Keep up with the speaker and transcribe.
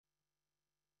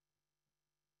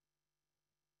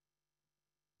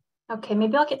Okay,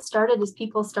 maybe I'll get started as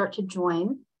people start to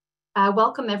join.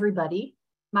 Welcome, everybody.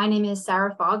 My name is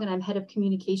Sarah Fogg, and I'm Head of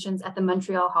Communications at the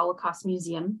Montreal Holocaust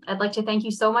Museum. I'd like to thank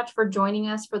you so much for joining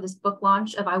us for this book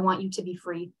launch of I Want You to Be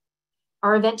Free.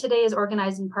 Our event today is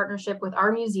organized in partnership with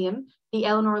our museum, the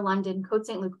Eleanor London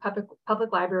Cote-Saint-Luc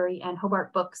Public Library, and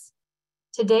Hobart Books.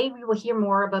 Today, we will hear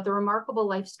more about the remarkable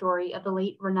life story of the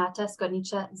late Renata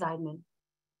Nadja Zajdman.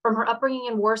 From her upbringing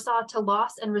in Warsaw to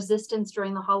loss and resistance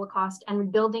during the Holocaust and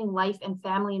rebuilding life and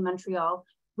family in Montreal,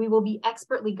 we will be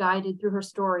expertly guided through her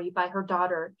story by her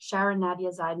daughter, Sharon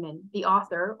Nadja Zajdman, the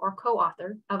author or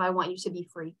co-author of I Want You to Be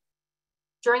Free.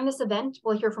 During this event,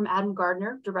 we'll hear from Adam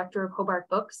Gardner, director of Hobart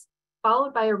Books,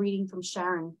 followed by a reading from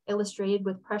Sharon, illustrated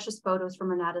with precious photos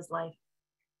from Renata's life.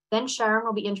 Then Sharon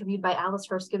will be interviewed by Alice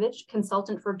Herscovitch,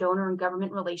 consultant for donor and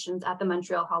government relations at the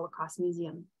Montreal Holocaust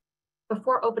Museum.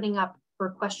 Before opening up for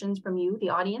questions from you,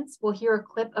 the audience, we'll hear a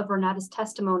clip of Renata's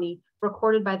testimony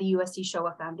recorded by the USC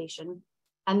Shoah Foundation,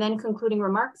 and then concluding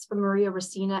remarks from Maria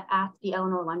Racina at the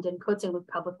Eleanor London Cote-Saint-Luc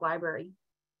Public Library.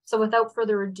 So without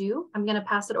further ado, I'm going to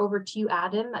pass it over to you,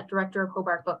 Adam, Director of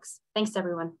Hobart Books. Thanks,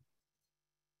 everyone.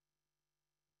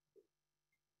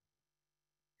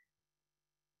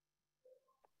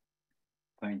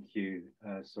 Thank you.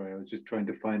 Sorry, I was just trying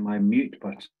to find my mute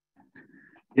button.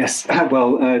 Yes,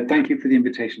 well, thank you for the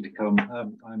invitation to come.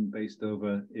 I'm based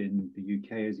over in the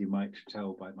UK, as you might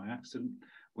tell by my accent,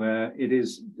 where it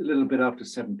is a little bit after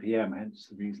 7 p.m, hence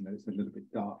the reason that it's a little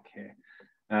bit dark here.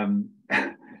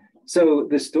 So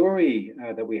the story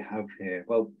that we have here,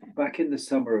 well, back in the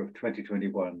summer of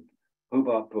 2021,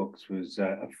 Hobart Books was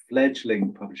a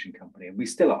fledgling publishing company, and we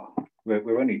still are.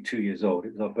 We're only 2 years old.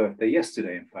 It was our birthday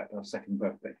yesterday, in fact, our second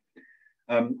birthday.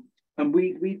 And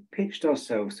we pitched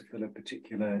ourselves to fill a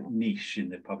particular niche in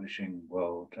the publishing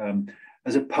world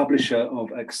as a publisher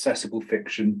of accessible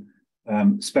fiction,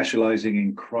 specializing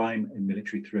in crime and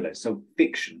military thrillers. So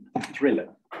fiction, thriller.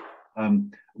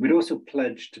 We'd also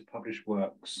pledged to publish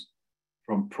works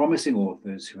from promising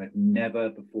authors who had never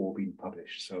before been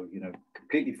published. So, you know,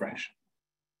 completely fresh.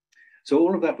 So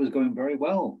all of that was going very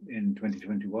well in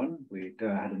 2021. We'd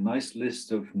had a nice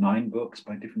list of 9 books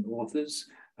by different authors.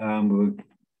 We were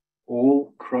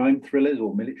all crime thrillers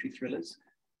or military thrillers.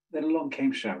 Then along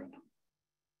came Sharon.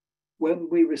 When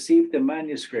we received the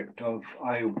manuscript of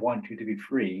I Want You to Be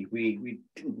Free, we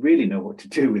didn't really know what to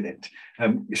do with it.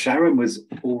 Sharon was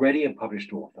already a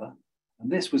published author,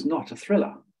 and this was not a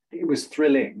thriller. It was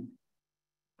thrilling,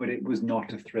 but it was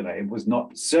not a thriller. It was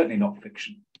certainly not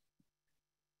fiction.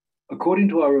 According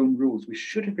to our own rules, we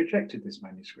should have rejected this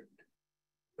manuscript,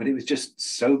 but it was just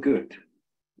so good.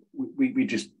 We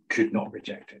just could not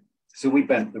reject it. So we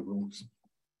bent the rules.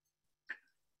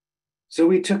 So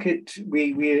we took it,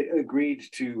 we agreed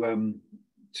to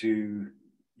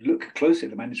look closely at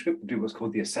the manuscript and do what's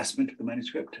called the assessment of the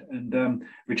manuscript, and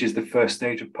which is the first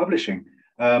stage of publishing.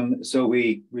 So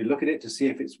we look at it to see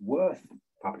if it's worth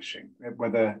publishing,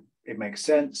 whether it makes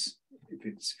sense, if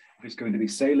it's going to be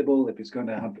saleable, if it's going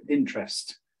to have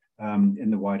interest in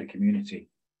the wider community.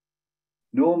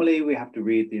 Normally, we have to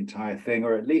read the entire thing,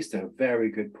 or at least a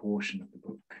very good portion of the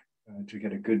book, to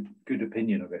get a good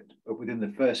opinion of it. But within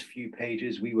the first few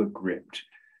pages, we were gripped.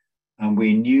 And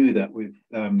we knew that with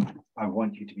I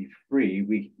Want You to Be Free,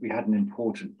 we had an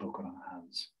important book on our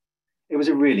hands. It was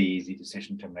a really easy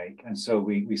decision to make. And so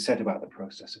we set about the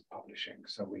process of publishing.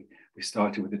 So we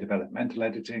started with the developmental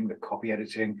editing, the copy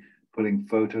editing, pulling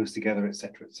photos together, et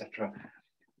cetera,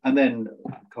 and then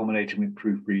culminating with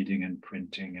proofreading and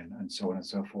printing and so on and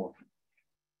so forth.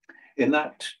 In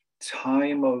that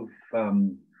time of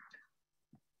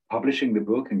publishing the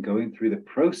book and going through the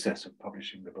process of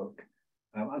publishing the book,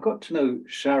 I got to know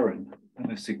Sharon and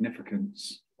the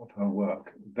significance of her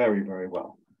work very, very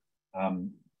well.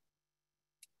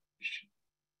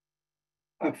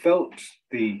 I felt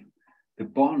the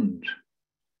bond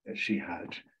that she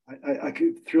had. I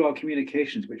could, through our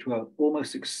communications, which were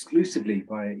almost exclusively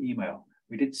via email.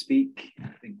 We did speak, I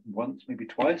think, once, maybe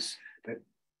twice, but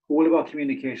all of our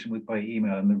communication was by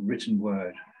email and the written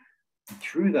word. And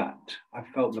through that, I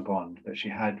felt the bond that she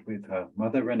had with her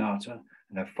mother, Renata,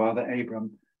 and her father,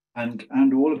 Abram, and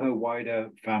all of her wider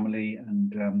family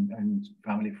and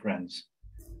family friends.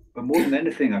 But more than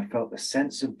anything, I felt the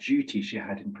sense of duty she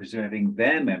had in preserving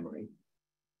their memory,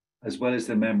 as well as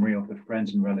the memory of the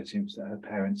friends and relatives that her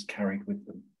parents carried with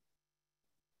them.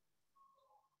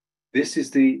 This is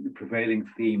the prevailing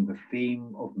theme, the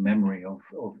theme of memory, of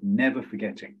never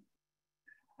forgetting.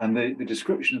 And the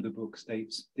description of the book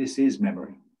states, this is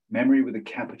memory, memory with a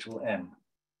capital M.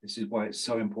 This is why it's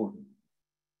so important.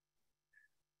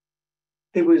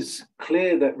 It was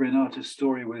clear that Renata's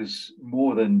story was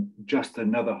more than just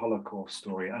another Holocaust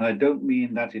story. And I don't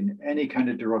mean that in any kind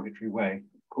of derogatory way.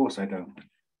 Of course I don't.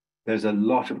 There's a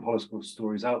lot of Holocaust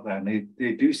stories out there, and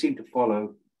they do seem to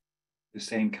follow the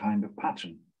same kind of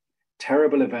pattern.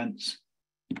 Terrible events,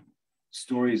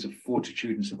 stories of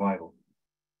fortitude and survival.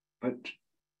 But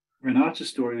Renata's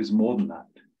story is more than that.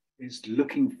 It's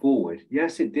looking forward.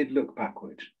 Yes, it did look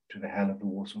backward to the hell of the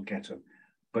Warsaw Ghetto,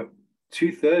 but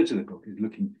 2/3 of the book is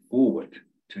looking forward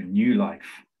to a new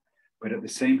life, but at the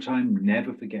same time,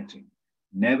 never forgetting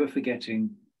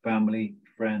family,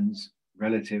 friends,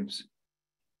 relatives,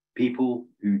 people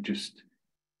who just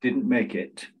didn't make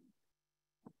it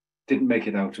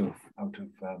out of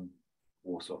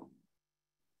Warsaw.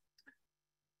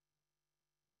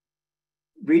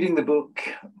 Reading the book,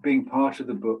 being part of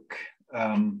the book,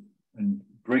 and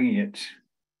bringing it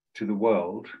to the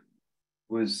world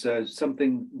was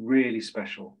something really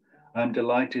special. I'm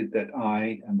delighted that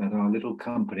I and that our little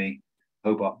company,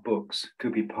 Hobart Books,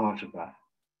 could be part of that.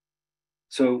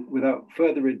 So without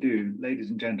further ado, ladies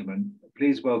and gentlemen,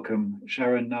 please welcome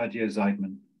Sharon Nadja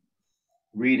Zajdman,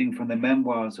 reading from the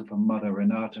memoirs of her mother,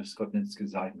 Renata Skotnicka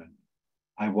Zajdman.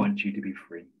 I Want You to Be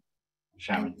Free.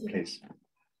 Sharon, please.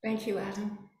 Thank you,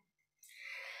 Adam.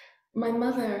 My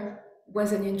mother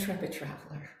was an intrepid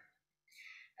traveler.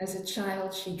 As a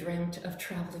child, she dreamt of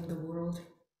traveling the world.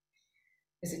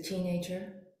 As a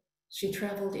teenager, she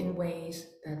traveled in ways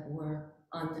that were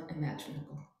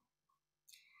unimaginable.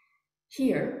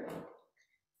 Here,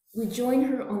 we join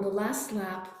her on the last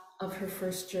lap of her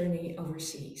first journey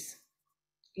overseas.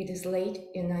 It is late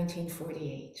in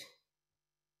 1948.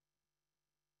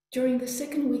 During the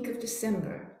second week of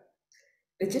December,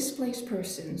 the displaced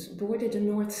persons boarded a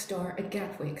North Star at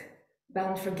Gatwick,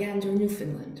 bound for Gander,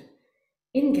 Newfoundland.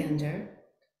 In Gander,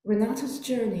 Renata's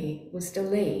journey was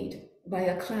delayed by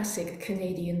a classic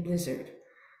Canadian blizzard.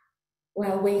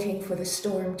 While waiting for the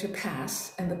storm to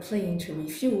pass and the plane to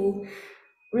refuel,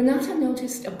 Renata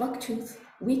noticed a buck-toothed,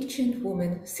 weak-chinned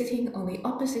woman sitting on the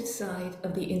opposite side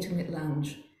of the intimate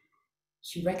lounge.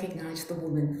 She recognized the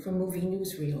woman from movie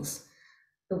newsreels.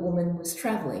 The woman was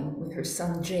traveling with her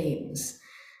son James.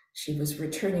 She was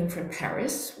returning from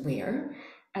Paris, where,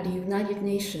 at a United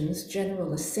Nations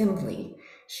General Assembly,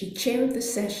 she chaired the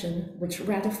session which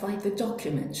ratified the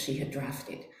document she had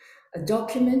drafted, a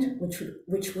document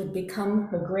which would become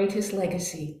her greatest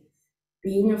legacy,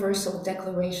 the Universal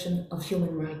Declaration of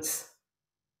Human Rights.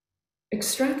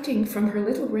 Extracting from her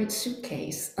little red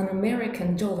suitcase an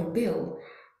American dollar bill,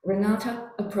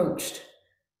 Renata approached.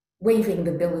 Waving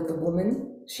the bill at the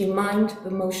woman, she mimed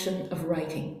the motion of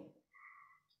writing.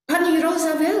 Pani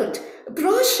Roosevelt,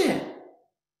 proszę!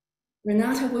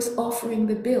 Renata was offering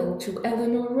the bill to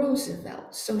Eleanor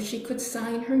Roosevelt so she could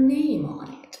sign her name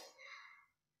on it.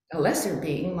 A lesser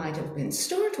being might have been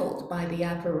startled by the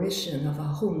apparition of a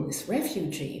homeless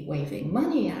refugee waving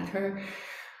money at her,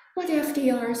 but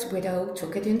FDR's widow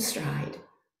took it in stride.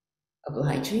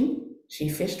 Obliging, she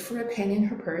fished for a pen in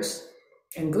her purse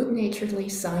and good-naturedly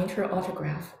signed her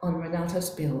autograph on Renata's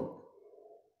bill.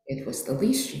 It was the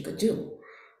least she could do,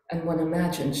 and one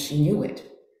imagined she knew it.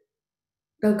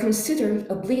 Though considered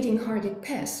a bleeding-hearted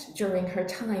pest during her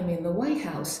time in the White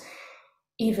House,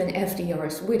 even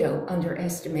FDR's widow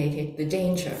underestimated the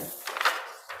danger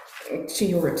to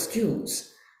Europe's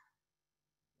Jews.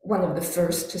 One of the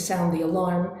first to sound the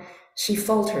alarm, she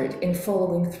faltered in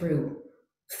following through,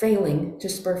 failing to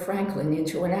spur Franklin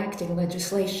into enacting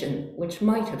legislation which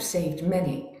might have saved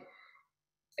many.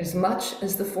 As much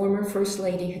as the former First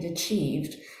Lady had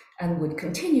achieved and would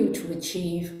continue to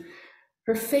achieve,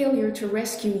 her failure to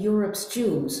rescue Europe's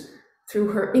Jews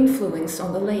through her influence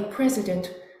on the late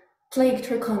president plagued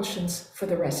her conscience for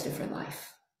the rest of her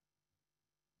life.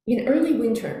 In early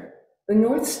winter, the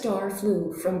North Star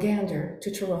flew from Gander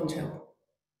to Toronto.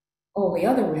 All the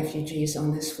other refugees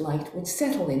on this flight would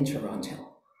settle in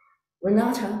Toronto.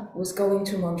 Renata was going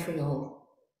to Montreal.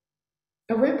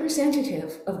 A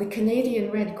representative of the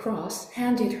Canadian Red Cross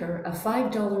handed her a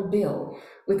 $5 bill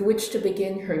with which to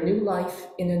begin her new life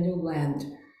in a new land.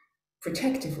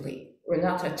 Protectively,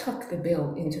 Renata tucked the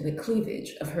bill into the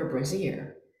cleavage of her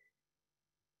brassiere.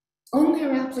 On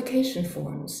their application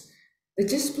forms, the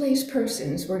displaced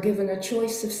persons were given a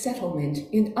choice of settlement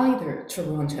in either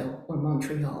Toronto or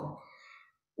Montreal.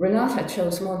 Renata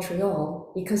chose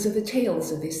Montreal because of the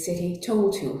tales of this city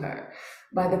told to her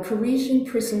by the Parisian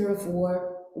prisoner of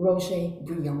war, Roger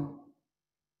Briand.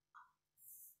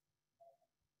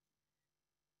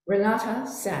 Renata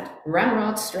sat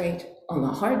ramrod straight on the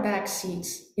hardback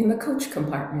seats in the coach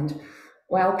compartment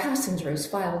while passengers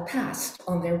filed past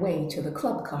on their way to the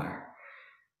club car.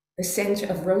 The scent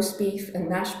of roast beef and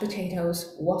mashed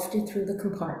potatoes wafted through the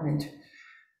compartment.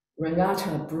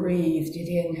 Renata breathed it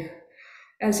in,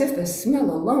 as if the smell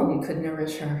alone could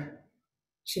nourish her.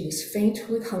 She was faint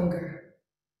with hunger.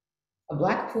 A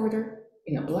black porter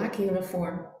in a black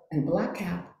uniform and black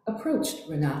cap approached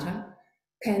Renata,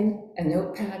 pen and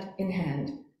notepad in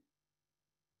hand.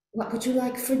 "What would you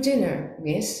like for dinner,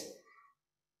 miss?"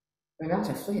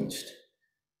 Renata flinched.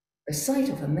 The sight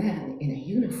of a man in a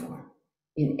uniform,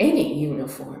 in any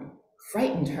uniform,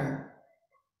 frightened her.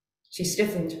 She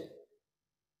stiffened.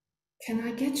 "Can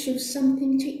I get you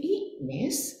something to eat,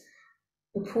 miss?"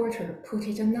 The porter put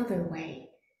it another way.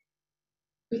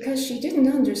 Because she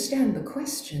didn't understand the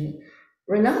question,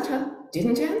 Renata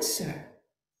didn't answer.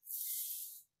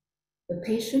 The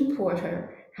patient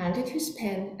porter handed his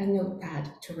pen and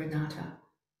notepad to Renata.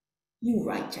 "You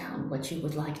write down what you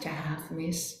would like to have,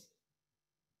 miss."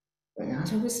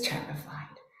 Renata was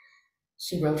terrified.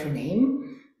 She wrote her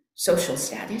name, social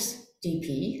status,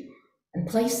 DP, and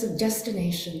place of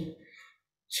destination.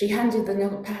 She handed the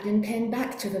notepad and pen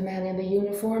back to the man in the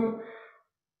uniform.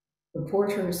 The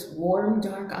porter's warm,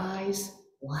 dark eyes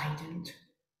widened.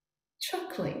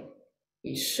 Chuckling,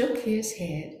 he shook his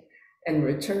head and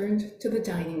returned to the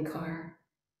dining car.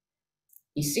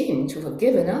 He seemed to have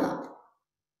given up.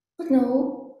 But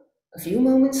no, a few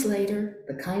moments later,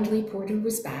 the kindly porter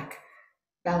was back,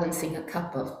 balancing a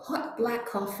cup of hot black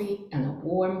coffee and a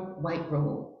warm white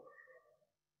roll.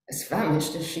 As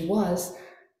famished as she was,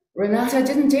 Renata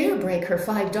didn't dare break her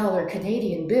 $5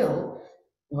 Canadian bill,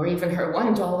 nor even her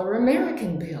 $1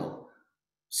 American bill.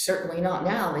 Certainly not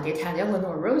now that it had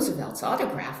Eleanor Roosevelt's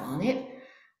autograph on it.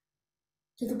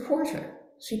 To the porter,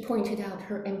 she pointed out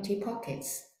her empty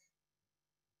pockets.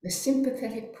 The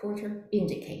sympathetic porter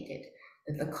indicated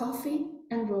that the coffee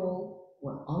and roll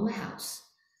were on the house.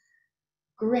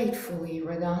 Gratefully,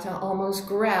 Renata almost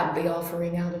grabbed the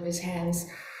offering out of his hands,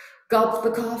 gulped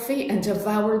the coffee, and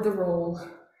devoured the roll.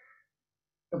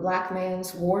 The black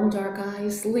man's warm, dark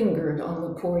eyes lingered on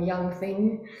the poor young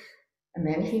thing, and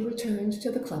then he returned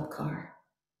to the club car.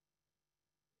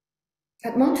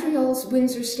 At Montreal's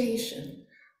Windsor Station,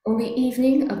 on the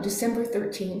evening of December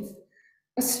 13th,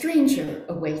 a stranger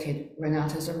awaited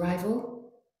Renata's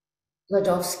arrival.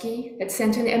 Ladovsky had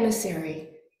sent an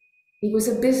emissary. He was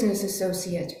a business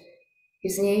associate.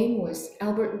 His name was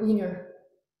Albert Wiener.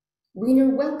 Wiener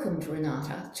welcomed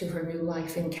Renata to her new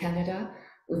life in Canada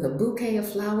with a bouquet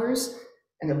of flowers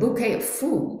and a bouquet of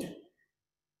food.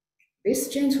 This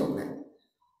gentleman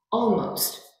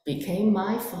almost became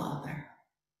my father.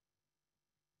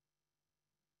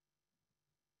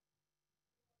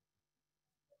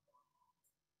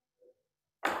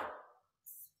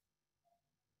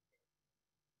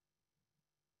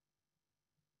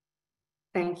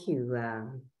 Thank you.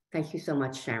 Thank you so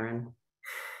much, Sharon.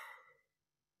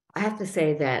 I have to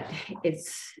say that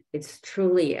it's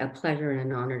truly a pleasure and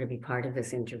an honor to be part of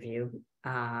this interview,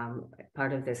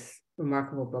 part of this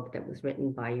remarkable book that was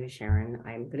written by you, Sharon.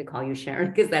 I'm going to call you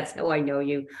Sharon because that's how I know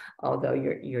you, although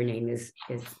your name is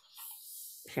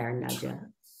Sharon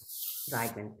Nadja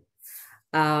Zajdman.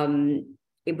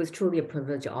 It was truly a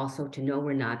privilege also to know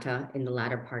Renata in the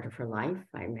latter part of her life.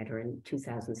 I met her in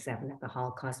 2007 at the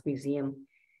Holocaust Museum,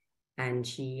 and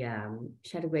she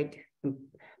had a great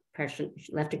impression,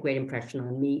 she left a great impression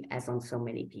on me as on so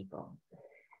many people.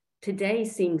 Today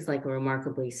seems like a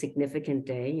remarkably significant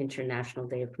day, International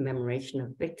Day of Commemoration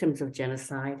of Victims of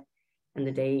Genocide, and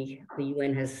the day the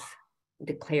UN has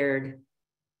declared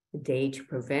the day to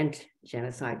prevent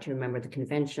genocide, to remember the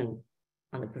Convention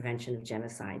on the Prevention of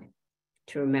Genocide,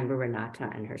 to remember Renata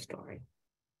and her story.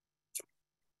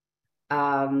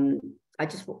 I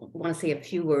just want to say a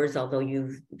few words, although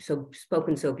you've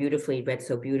spoken so beautifully, read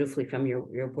so beautifully from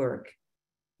your work.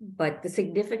 But the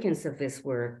significance of this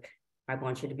work, I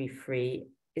Want You to Be Free,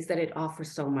 is that it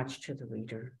offers so much to the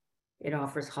reader. It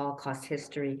offers Holocaust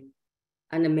history,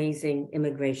 an amazing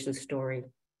immigration story,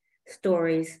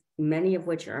 stories, many of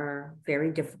which are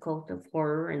very difficult, of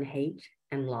horror and hate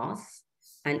and loss,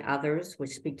 and others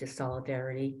which speak to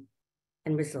solidarity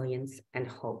and resilience and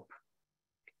hope.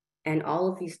 And all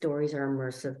of these stories are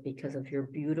immersive because of your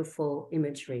beautiful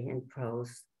imagery and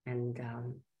prose. And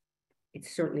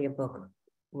it's certainly a book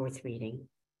worth reading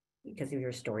because of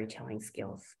your storytelling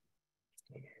skills.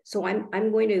 So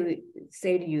I'm going to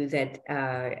say to you that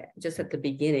just at the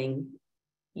beginning,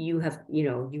 you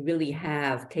really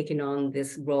have taken on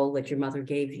this role that your mother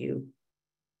gave you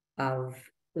of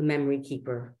the memory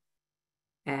keeper.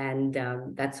 And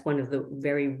that's one of the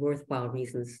very worthwhile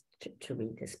reasons to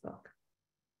read this book.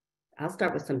 I'll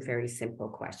start with some very simple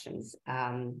questions.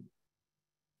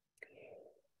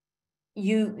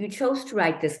 You chose to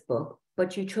write this book,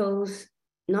 but you chose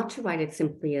not to write it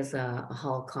simply as a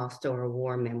Holocaust or a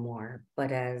war memoir,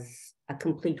 but as a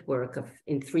complete work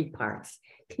in 3 parts.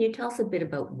 Can you tell us a bit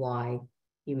about why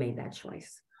you made that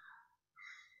choice?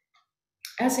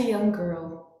 As a young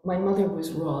girl, my mother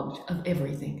was robbed of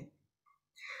everything.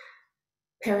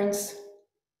 Parents,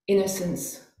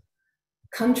 innocence,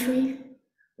 country,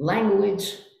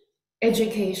 language,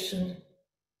 education,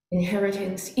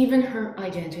 inheritance, even her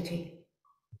identity.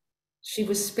 She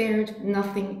was spared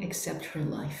nothing except her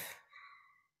life.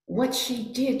 What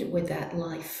she did with that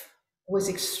life was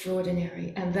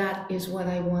extraordinary, and that is what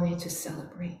I wanted to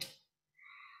celebrate.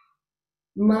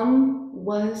 Mum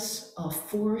was a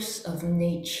force of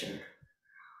nature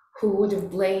who would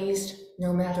have blazed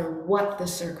no matter what the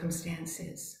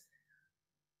circumstances.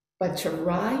 But to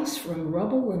rise from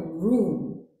rubble and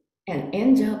ruin and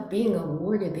end up being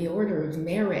awarded the Order of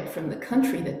Merit from the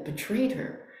country that betrayed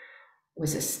her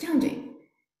was astounding.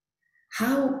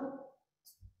 How,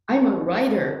 I'm a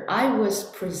writer, I was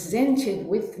presented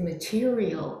with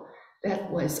material that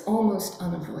was almost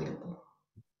unavoidable.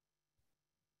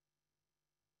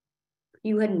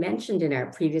 You had mentioned in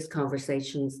our previous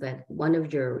conversations that one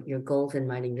of your goals in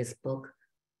writing this book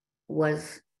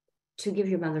was to give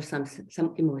your mother some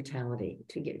immortality,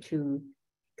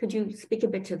 could you speak a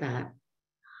bit to that?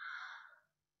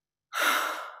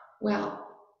 Well,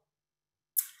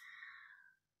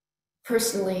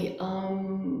 personally,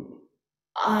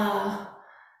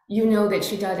 you know that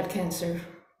she died of cancer,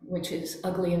 which is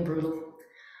ugly and brutal.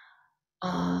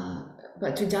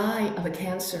 But to die of a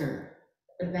cancer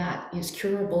that is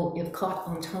curable if caught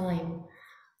on time,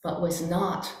 but was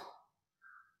not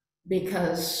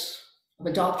because of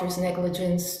a doctor's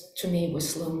negligence, to me was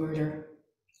slow murder.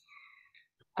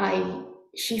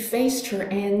 She faced her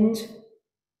end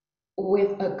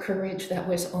with a courage that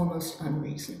was almost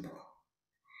unreasonable.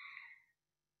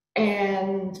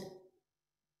 And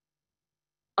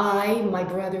my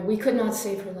brother, we could not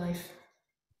save her life.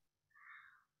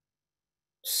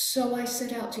 So I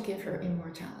set out to give her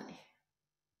immortality.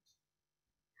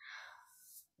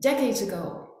 Decades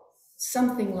ago,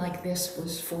 something like this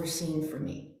was foreseen for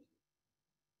me.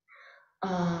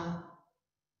 I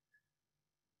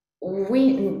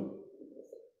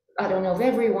don't know if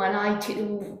everyone,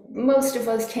 most of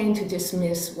us tend to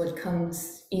dismiss what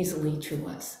comes easily to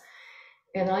us.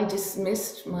 And I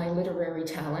dismissed my literary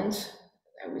talent.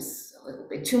 There was a little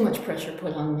bit too much pressure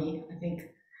put on me. I think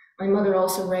my mother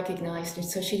also recognized it,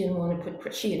 so she didn't want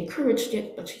to she encouraged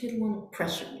it, but she didn't want to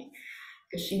pressure me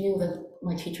because she knew that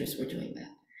my teachers were doing that.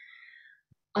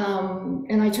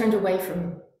 And I turned away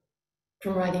from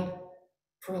writing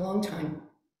for a long time.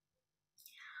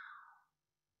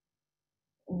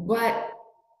 But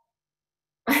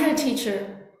I had a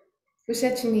teacher who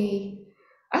said to me,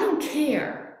 I don't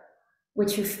care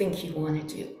what you think you want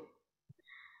to do.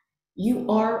 You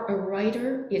are a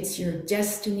writer, it's your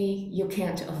destiny, you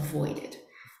can't avoid it.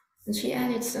 And she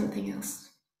added something else.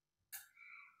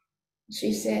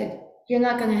 She said, you're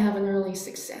not going to have an early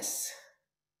success.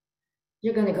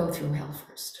 You're going to go through hell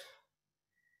first.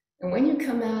 And when you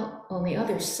come out on the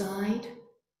other side,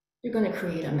 you're going to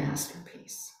create a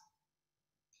masterpiece.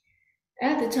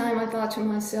 At the time, I thought to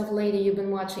myself, lady, you've been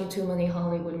watching too many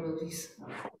Hollywood movies.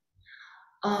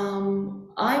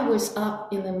 I was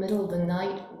up in the middle of the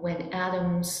night when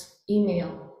Adam's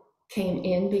email came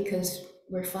in because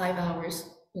we're 5 hours,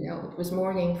 it was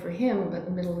morning for him, but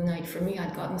the middle of the night for me.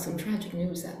 I'd gotten some tragic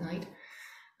news that night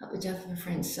about the death of a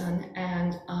friend's son.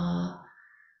 And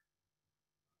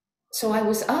so I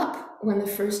was up when the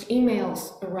first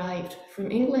emails arrived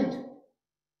from England.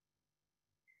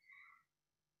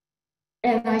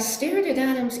 And I stared at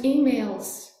Adam's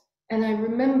emails and I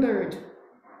remembered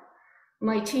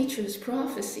my teacher's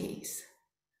prophecies.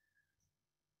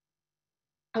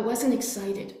 I wasn't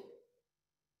excited.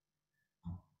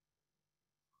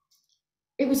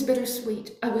 It was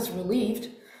bittersweet. I was relieved.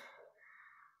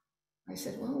 I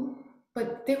said, well,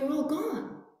 but they were all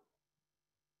gone,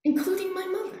 including my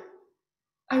mother.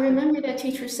 I remember that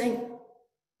teacher saying,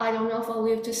 I don't know if I'll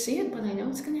live to see it, but I know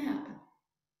it's going to happen.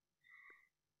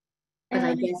 But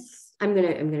I guess I'm gonna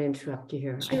interrupt you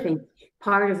here. Sure. I think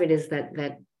part of it is that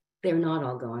they're not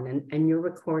all gone, and your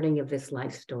recording of this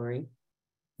life story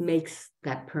makes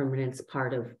that permanence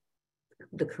part of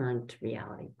the current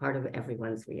reality, part of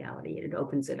everyone's reality, and it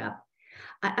opens it up.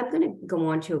 I'm going to go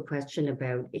on to a question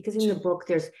about, because in the book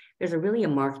there's a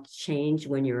marked change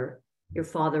when your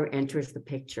father enters the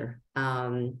picture,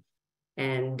 and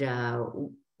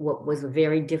what was a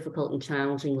very difficult and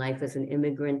challenging life as an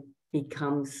immigrant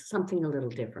becomes something a little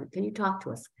different. Can you talk to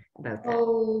us about that?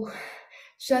 Oh,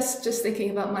 Just thinking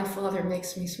about my father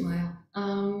makes me smile.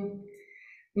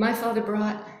 My father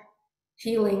brought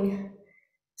healing,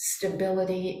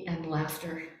 stability, and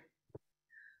laughter.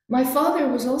 My father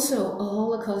was also a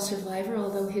Holocaust survivor,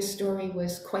 although his story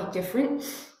was quite different.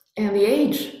 And the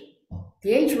age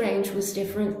range was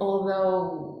different,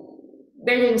 although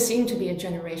there didn't seem to be a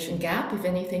generation gap. If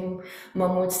anything,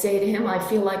 Mom would say to him, I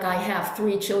feel like I have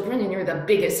 3 children and you're the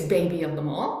biggest baby of them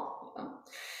all.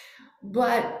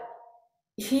 But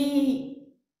he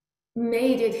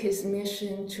made it his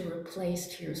mission to replace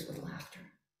tears with laughter.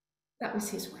 That was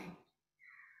his way.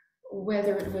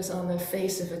 Whether it was on the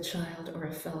face of a child or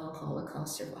a fellow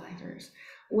Holocaust survivors.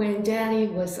 When Daddy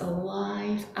was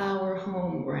alive, our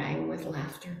home rang with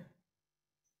laughter.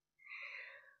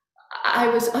 I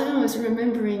was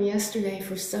remembering yesterday,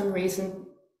 for some reason,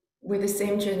 we're the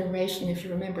same generation. If you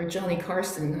remember Johnny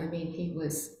Carson, I mean, he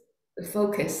was the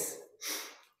focus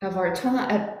of our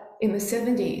time in the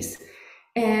 70s.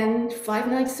 And 5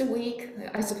 nights a week,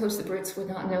 I suppose the Brits would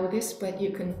not know this, but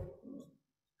you can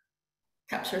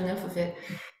capture enough of it.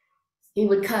 He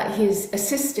would cut, his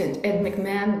assistant, Ed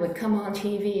McMahon, would come on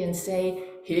TV and say,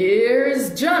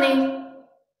 here's Johnny.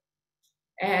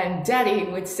 And Daddy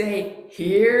would say,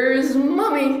 here's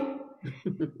Mommy.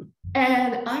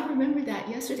 And I remember that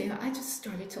yesterday, and I just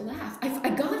started to laugh. I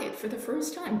got it for the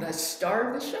first time, the star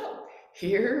of the show.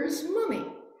 Here's Mommy.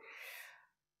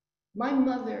 My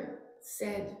mother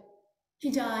said,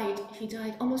 he died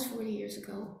almost 40 years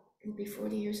ago. It'll be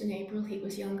 40 years in April. He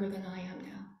was younger than I am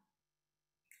now.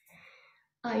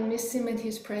 I miss him, and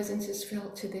his presence is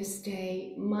felt to this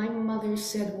day. My mother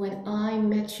said, when I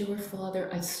met your father,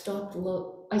 I stopped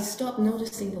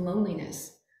noticing the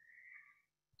loneliness.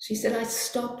 She said, I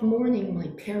stopped mourning my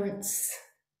parents.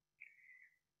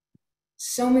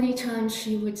 So many times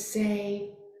she would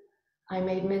say, I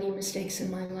made many mistakes in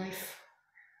my life,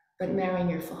 but marrying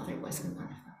your father wasn't one of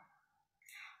them.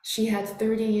 She had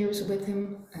 30 years with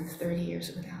him and 30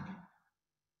 years without him.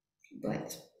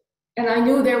 And I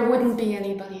knew there wouldn't be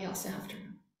anybody else after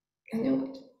him. I knew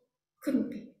it. Couldn't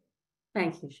be.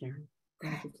 Thank you, Sharon.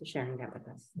 Thank you for sharing that with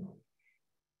us.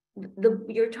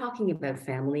 You're talking about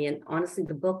family, and honestly,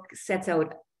 the book sets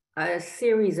out a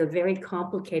series of very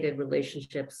complicated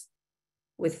relationships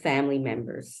with family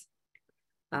members.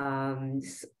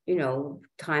 You know,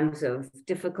 times of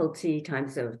difficulty,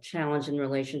 times of challenge in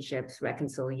relationships,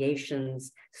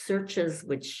 reconciliations, searches,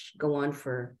 which go on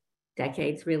for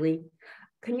decades, really.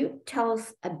 Can you tell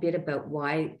us a bit about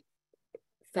why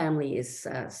family is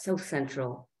so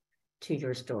central to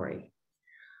your story?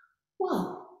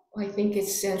 Well, I think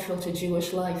it's central to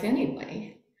Jewish life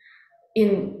anyway,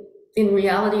 in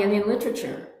reality and in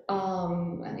literature.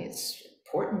 And it's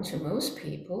important to most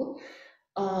people.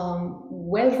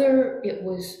 Whether it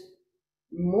was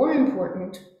more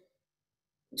important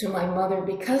to my mother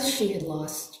because she had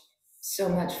lost so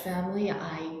much family,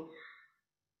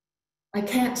 I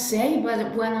can't say,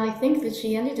 but when I think that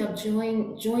she ended up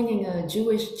joining a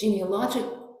Jewish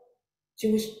genealogical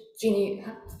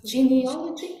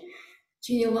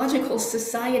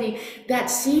society that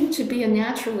seemed to be a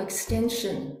natural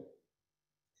extension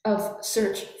of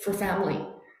search for family.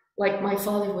 Like my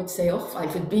father would say, oh, if I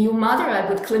would be your mother, I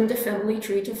would climb the family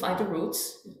tree to find the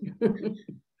roots.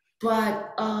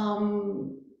 But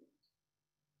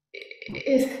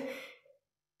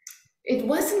it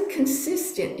wasn't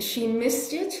consistent. She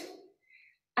missed it,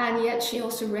 and yet she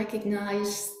also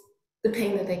recognized the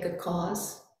pain that they could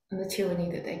cause and the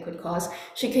tyranny that they could cause.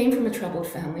 She came from a troubled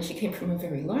family. She came from a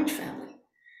very large family,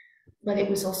 but it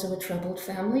was also a troubled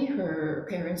family. Her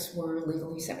parents were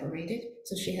legally separated,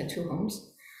 so she had 2 homes.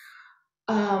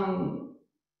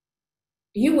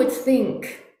 You would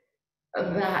think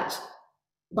that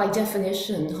by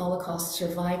definition, Holocaust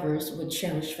survivors would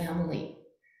cherish family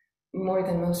more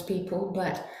than most people,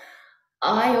 but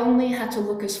I only had to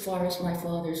look as far as my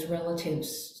father's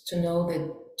relatives to know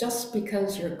that just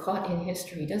because you're caught in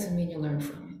history doesn't mean you learn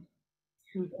from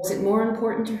it. Was it more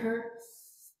important to her?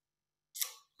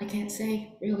 I can't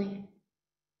say, really.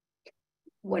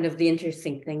 One of the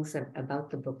interesting things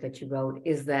about the book that you wrote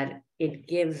is that it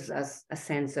gives us a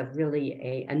sense of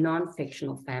really a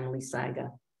non-fictional family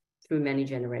saga through many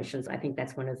generations. I think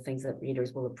that's one of the things that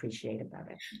readers will appreciate about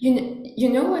it. You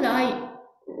know what I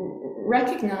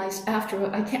recognized after,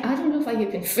 I don't know if I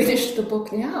even finished the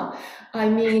book now. I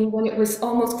mean, when it was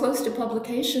almost close to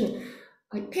publication,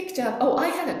 I picked up, I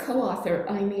had a co-author,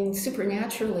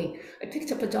 supernaturally. I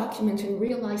picked up a document and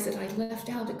realized that I left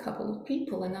out a couple of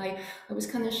people, and I was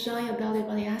kind of shy about it,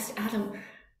 but I asked Adam,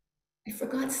 I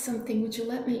forgot something, would you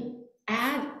let me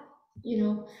add,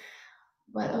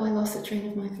 but I lost the train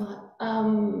of my thought.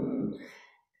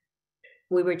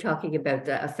 We were talking about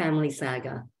a family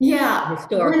saga. Yeah,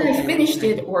 Historical when I family finished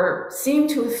saga. it, or seemed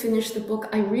to have finished the book,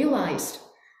 I realized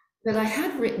that I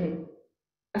had written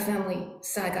a family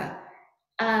saga,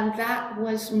 and that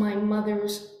was my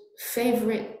mother's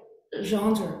favorite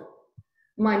genre.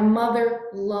 My mother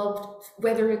loved,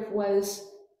 whether it was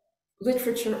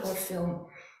literature or film,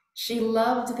 she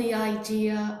loved the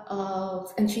idea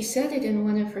of, and she said it in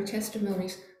one of her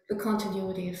testimonies, the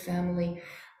continuity of family,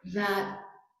 that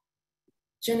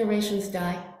generations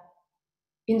die,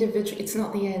 it's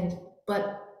not the end,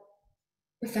 but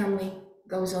the family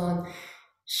goes on.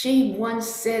 She once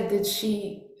said that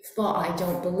she thought, I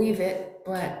don't believe it,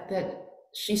 but that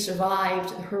she survived.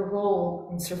 Her role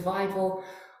in survival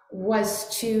was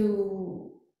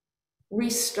to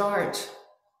restart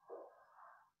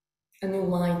a new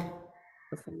line.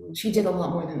 She did a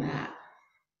lot more than that.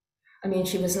 I mean,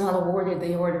 she was not awarded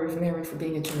the Order of Merit for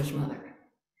being a Jewish mother,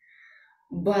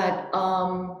 but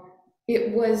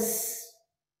it was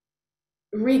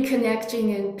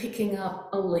reconnecting and picking up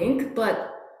a link.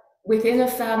 But within a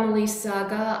family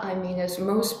saga, I mean, as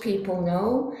most people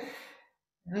know,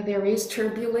 there is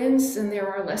turbulence, and there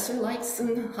are lesser lights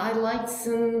and highlights,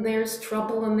 and there's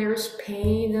trouble, and there's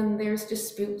pain, and there's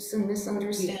disputes and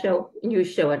misunderstandings. You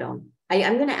show it on.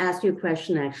 I'm going to ask you a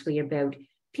question actually about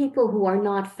people who are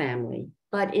not family,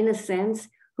 but in a sense,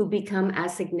 who become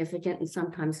as significant and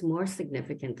sometimes more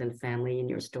significant than family in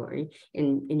your story,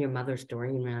 in your mother's story,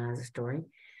 in Rana's story.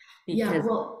 Because, yeah,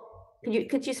 well,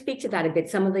 could you speak to that a bit?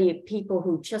 Some of the people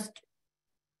who just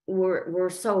were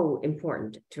so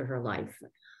important to her life.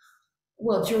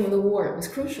 Well, during the war, it was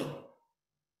crucial.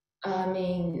 I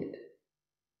mean,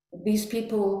 these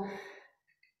people,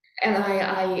 and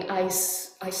I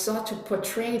sought to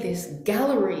portray this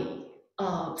gallery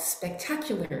of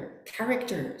spectacular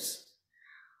characters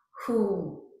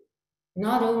who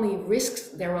not only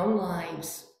risked their own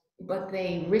lives, but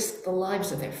they risked the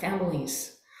lives of their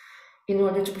families in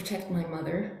order to protect my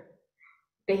mother.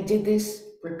 They did this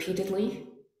repeatedly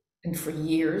and for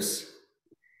years.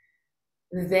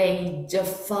 They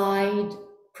defied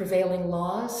prevailing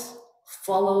laws,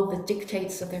 followed the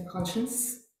dictates of their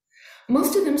conscience.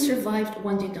 Most of them survived,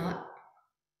 one did not.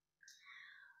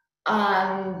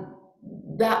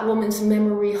 That woman's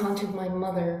memory haunted my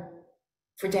mother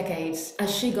for decades. As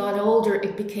she got older,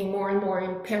 it became more and more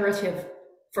imperative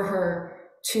for her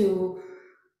to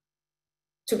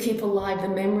keep alive the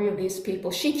memory of these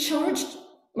people.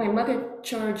 My mother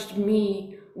charged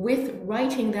me with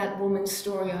writing that woman's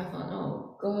story. I thought,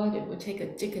 oh God, it would take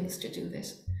a Dickens to do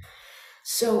this.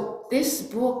 So this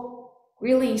book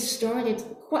really started,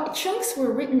 chunks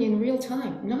were written in real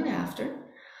time, not after.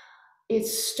 It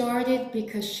started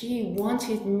because she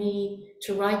wanted me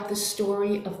to write the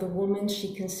story of the woman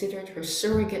she considered her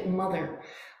surrogate mother.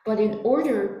 But in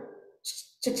order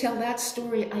to tell that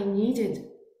story, I needed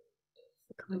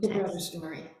the broader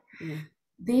story. Yeah.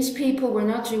 These people were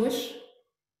not Jewish.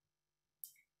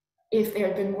 If there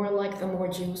had been more like them, more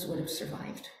Jews would have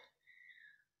survived.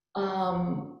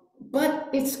 But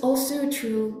it's also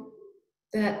true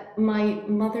that my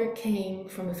mother came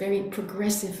from a very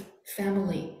progressive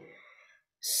family.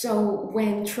 So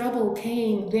when trouble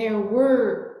came,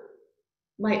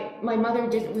 my mother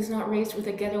was not raised with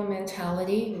a ghetto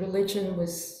mentality. Religion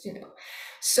was,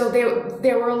 so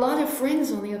there were a lot of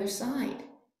friends on the other side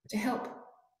to help.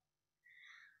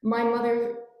 My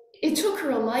mother, it took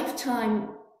her a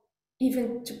lifetime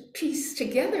even to piece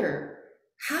together,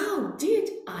 how did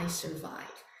I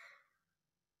survive?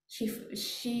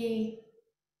 She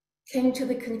came to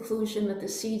the conclusion that the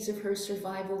seeds of her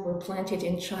survival were planted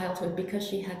in childhood because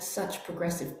she had such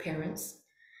progressive parents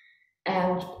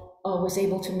and was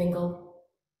able to mingle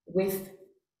with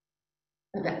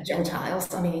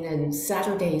Gentiles. I mean, and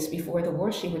Saturdays before the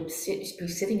war, she would be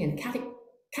sitting in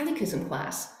catechism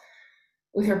class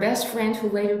with her best friend, who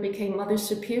later became Mother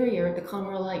Superior at the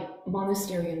Carmelite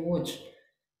Monastery in Łódź.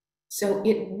 So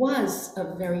it was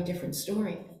a very different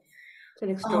story. It's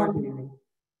an extraordinary.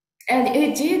 And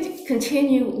it did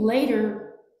continue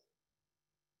later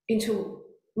into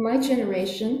my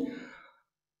generation.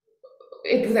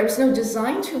 There was no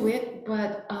design to it,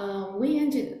 but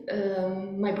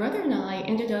my brother and I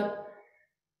ended up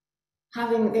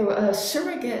having, there were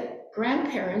surrogate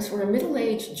grandparents were a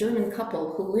middle-aged German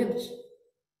couple who lived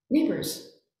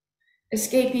neighbors,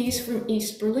 escapees from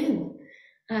East Berlin.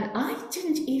 And I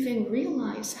didn't even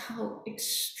realize how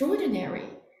extraordinary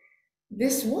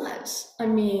this was. I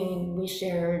mean, we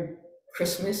shared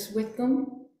Christmas with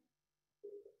them.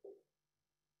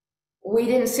 We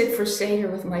didn't sit for Seder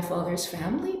with my father's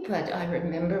family, but I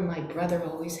remember my brother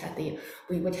always had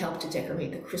we would help to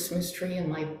decorate the Christmas tree, and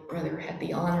my brother had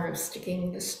the honor of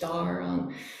sticking the star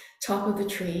on top of the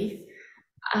tree.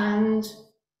 And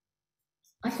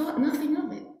I thought nothing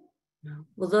of it. No.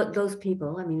 Well, those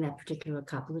people, I mean, that particular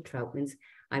couple of Troutmans,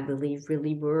 I believe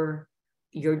really were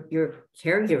your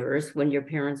caregivers when your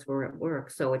parents were at work.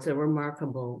 So it's a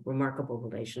remarkable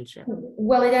relationship.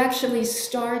 Well, it actually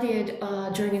started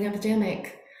during an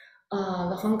epidemic, the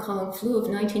Hong Kong flu of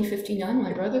 1959.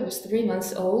 My brother was 3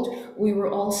 months old. We were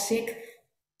all sick.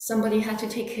 Somebody had to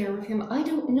take care of him. I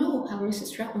don't know how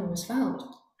Mrs. Troutman was found,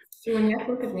 through a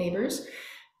network of neighbors.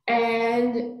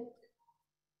 And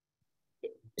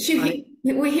he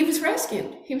was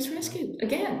rescued. He was rescued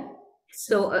again.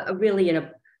 So really an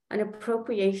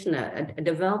appropriation, a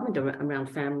development around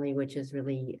family, which is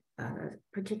really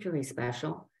particularly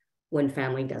special when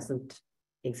family doesn't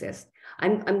exist.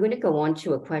 I'm going to go on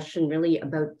to a question really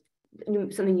about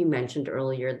something you mentioned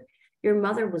earlier. Your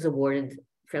mother was awarded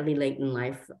fairly late in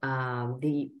life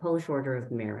the Polish Order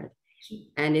of Merit.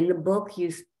 And in the book,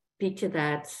 you speak to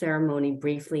that ceremony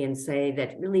briefly and say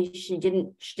that really she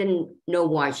didn't know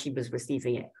why she was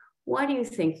receiving it. Why do you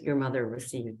think your mother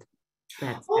received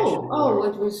that special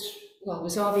award? It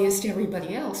was obvious to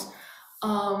everybody else.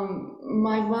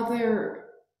 My mother,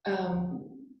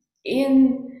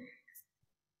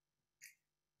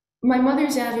 my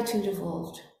mother's attitude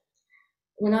evolved.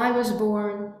 When I was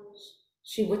born,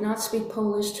 she would not speak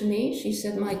Polish to me. She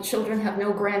said, my children have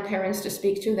no grandparents to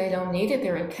speak to. They don't need it.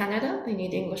 They're in Canada. They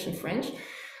need English and French.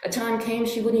 A time came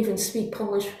she wouldn't even speak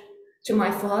Polish to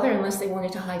my father unless they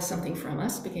wanted to hide something from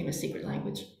us. It became a secret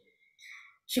language.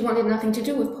 She wanted nothing to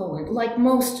do with Poland, like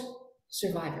most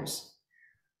survivors.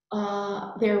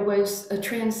 There was a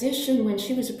transition when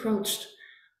she was approached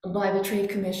by the Trade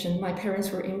Commission. My parents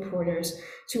were importers,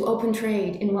 to open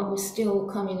trade in what was still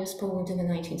communist Poland in the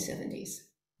 1970s.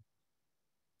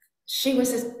 She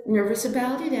was nervous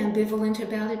about it, ambivalent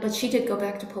about it, but she did go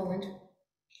back to Poland,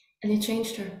 and it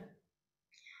changed her.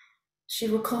 She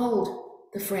recalled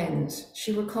the friends.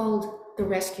 She recalled the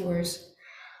rescuers.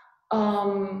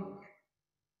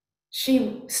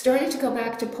 She started to go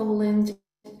back to Poland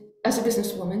as a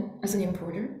businesswoman, as an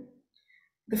importer.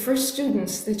 The first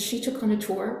students that she took on a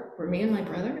tour were me and my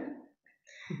brother.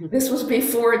 This was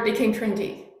before it became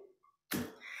trendy.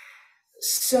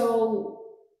 So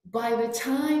by the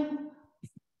time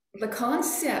the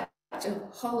concept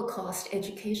of Holocaust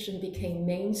education became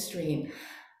mainstream,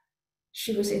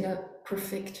 she was in a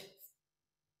perfect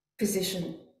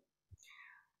position.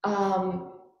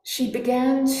 She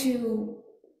began to,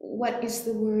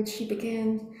 she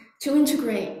began to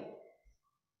integrate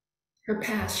her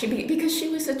past. Because she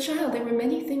was a child, there were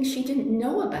many things she didn't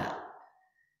know about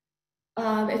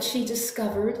that she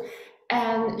discovered,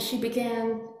 and she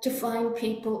began to find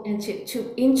people and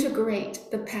to integrate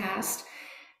the past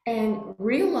and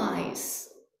realize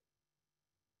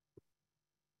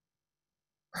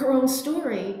her own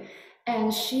story.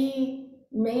 And she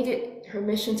made it her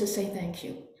mission to say thank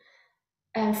you.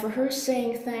 And for her,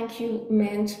 saying thank you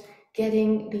meant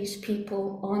getting these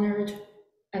people honored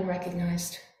and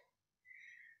recognized.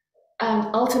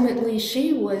 And ultimately,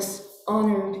 she was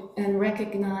honored and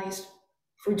recognized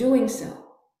for doing so.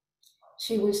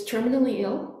 She was terminally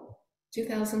ill,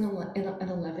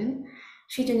 2011.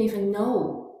 She didn't even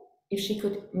know if she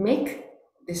could make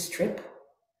this trip.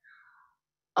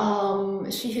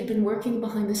 She had been working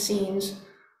behind the scenes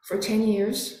for 10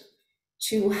 years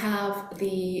to have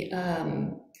the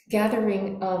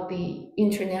gathering of the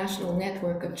international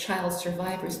network of child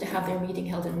survivors, to have their meeting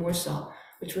held in Warsaw,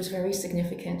 which was very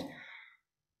significant.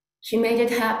 She made it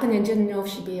happen and didn't know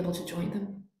if she'd be able to join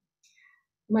them.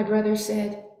 My brother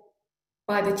said,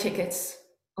 buy the tickets,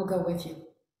 I'll go with you.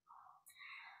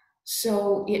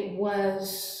 So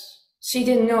she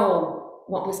didn't know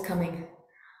what was coming.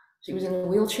 She was in a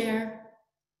wheelchair.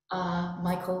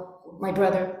 Michael, my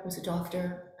brother, was a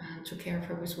doctor and took care of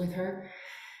her, was with her.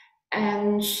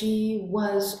 And she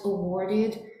was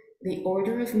awarded the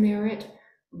Order of Merit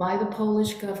by the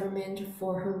Polish government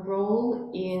for her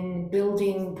role in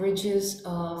building bridges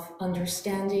of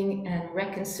understanding and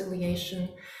reconciliation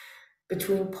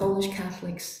between Polish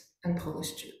Catholics and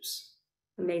Polish Jews.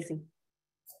 Amazing.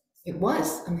 It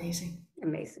was amazing.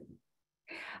 Amazing.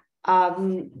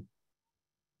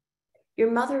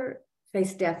 Your mother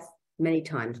faced death many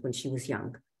times when she was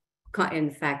young.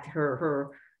 In fact,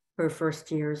 her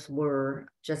first years were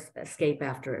just escape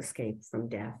after escape from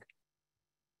death.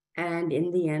 And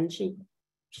in the end, she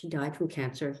died from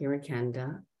cancer here in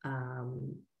Canada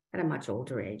at a much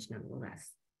older age,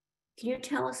 nonetheless. Can you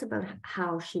tell us about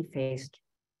how she faced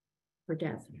her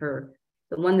death,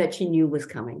 the one that she knew was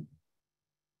coming.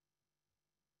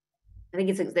 I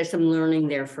think there's some learning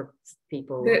there for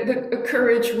people. The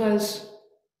courage was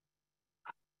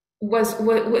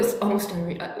almost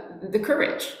unreal. The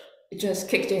courage just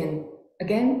kicked in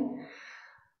again.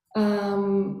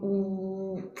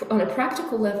 On a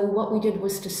practical level, what we did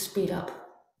was to speed up.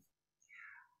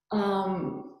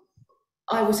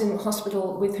 I was in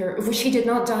hospital with her. She did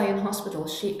not die in hospital.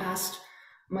 She asked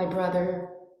my brother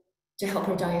to help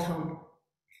her die at home,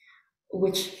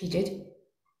 which he did.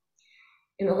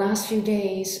 In the last few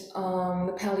days,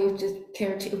 the palliative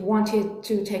care team wanted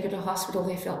to take her to hospital.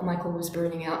 They felt Michael was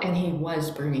burning out, and he was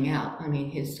burning out. I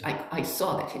mean, I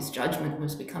saw that his judgment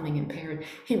was becoming impaired.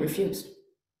 He refused.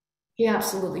 He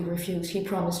absolutely refused. He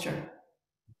promised her,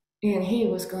 and he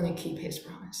was going to keep his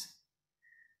promise.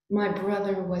 My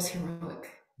brother was heroic.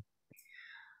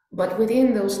 But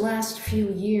within those last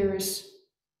few years,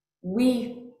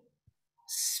 we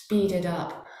speeded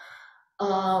up.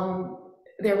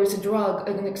 There was a drug,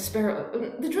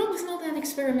 the drug was not that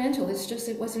experimental, it's just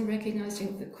it wasn't recognized,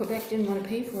 and Quebec didn't want to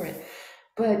pay for it.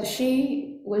 But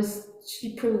she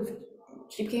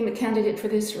became a candidate for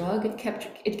this drug.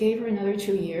 It gave her another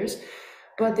 2 years,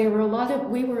 but there were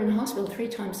we were in hospital 3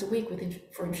 times a week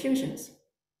for infusions.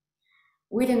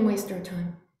 We didn't waste our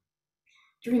time.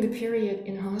 During the period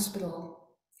in hospital,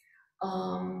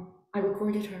 I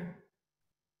recorded her.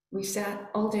 We sat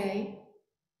all day.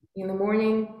 In the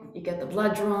morning, you get the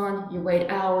blood drawn, you wait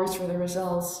hours for the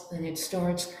results, and it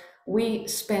starts. We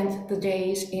spent the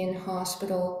days in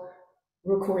hospital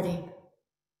recording,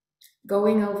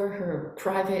 going over her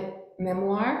private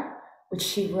memoir, which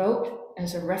she wrote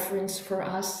as a reference for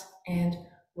us, and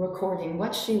recording.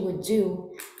 What she would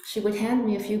do, she would hand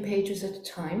me a few pages at a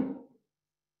time.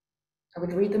 I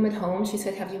would read them at home. She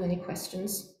said, "Have you any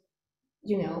questions?"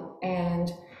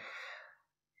 And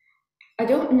I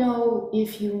don't know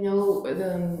if you know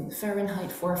the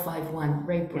Fahrenheit 451,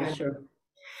 Ray Bradbury.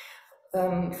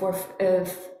 Yeah, sure.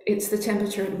 It's the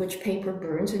temperature at which paper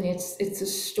burns, and it's a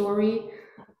story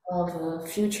of a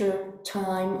future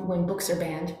time when books are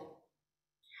banned.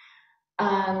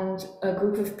 And a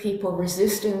group of people,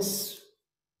 resistance,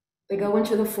 they go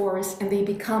into the forest and they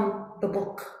become the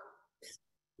book.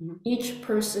 Mm-hmm. Each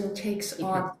person takes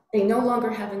on, they no longer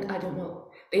have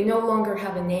they no longer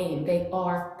have a name. They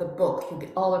are the book.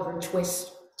 Oliver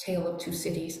Twist, Tale of Two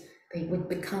Cities. They would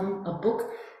become a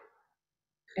book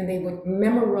and they would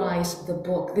memorize the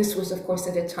book. This was, of course,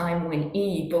 at a time when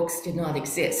e-books did not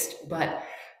exist, but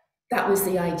that was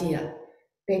the idea.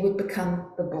 They would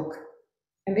become the book.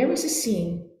 And there was a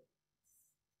scene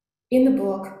in the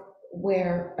book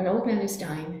where an old man is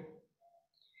dying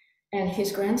and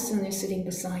his grandson is sitting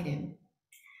beside him.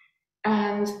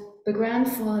 And the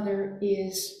grandfather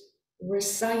is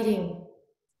reciting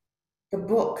the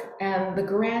book and the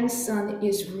grandson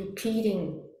is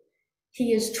repeating.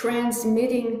 He is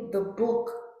transmitting the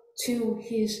book to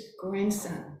his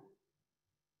grandson.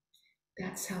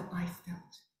 That's how I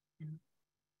felt.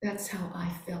 That's how I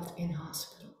felt in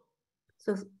hospital.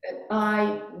 So that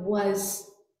I was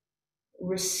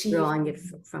receiving it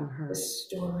from her. The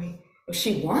story.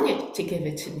 She wanted to give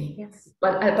it to me, yes,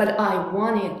 but I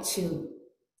wanted to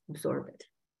absorb it.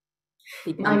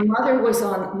 My mother was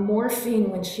on morphine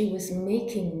when she was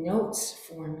making notes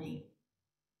for me.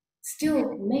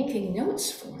 Still making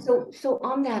notes for me. So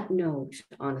on that note,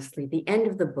 honestly, the end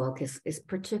of the book is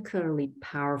particularly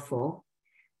powerful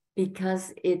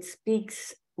because it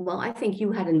speaks. Well, I think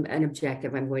you had an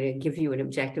objective. I'm going to give you an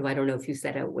objective. I don't know if you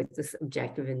set out with this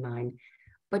objective in mind,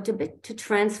 but to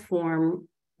transform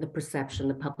the perception,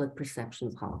 the public perception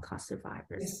of Holocaust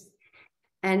survivors. Yes.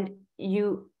 And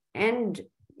you end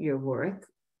your work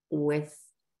with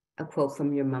a quote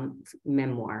from your mom's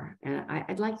memoir. And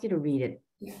I'd like you to read it,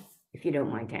 yeah, if you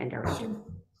don't mind, to end our interview. Sure.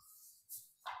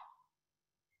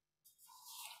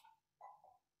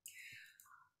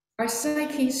 Our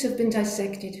psyches have been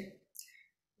dissected.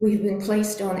 We've been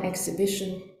placed on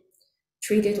exhibition,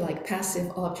 treated like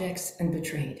passive objects, and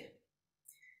betrayed.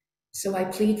 So I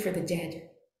plead for the dead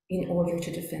in order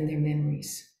to defend their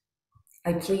memories.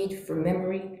 I plead for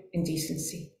memory and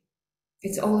decency.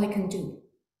 It's all I can do.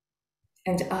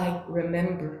 And I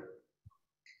remember.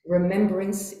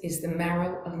 Remembrance is the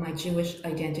marrow of my Jewish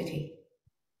identity.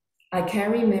 I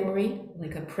carry memory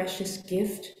like a precious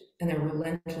gift and a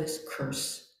relentless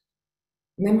curse.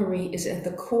 Memory is at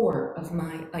the core of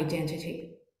my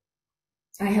identity.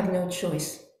 I have no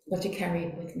choice but to carry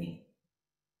it with me.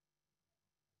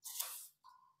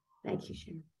 Thank you,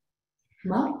 Sharon.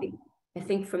 Well, I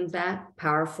think from that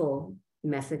powerful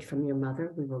message from your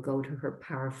mother, we will go to her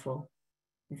powerful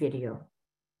video.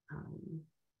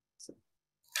 So,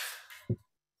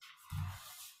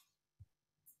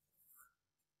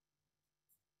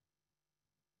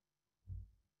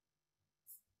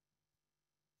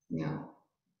 Yeah.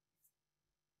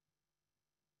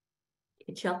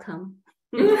 it shall come.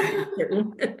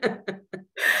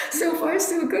 So far,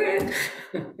 so good.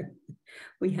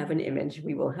 We have an image.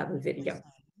 We will have a video.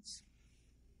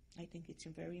 I think it's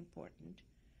very important.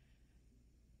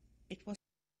 It was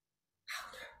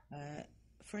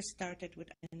first started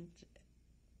with, and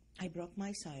I broke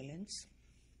my silence.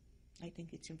 I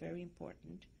think it's very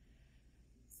important.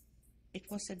 It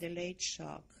was a delayed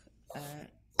shock.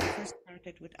 First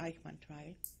started with Eichmann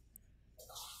trial,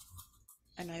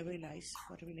 and I realized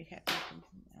what really happened,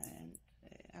 and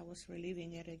I was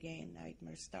reliving it again.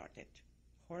 Nightmares started,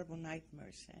 horrible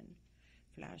nightmares and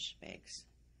flashbacks.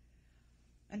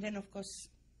 And then, of course,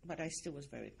 but I still was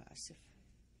very passive.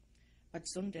 But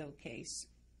Zundel case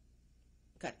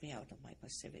got me out of my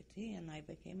passivity, and I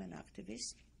became an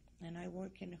activist, and I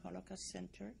work in the Holocaust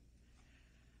Center.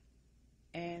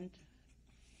 And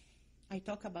I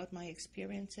talk about my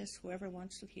experiences, whoever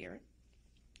wants to hear it,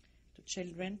 to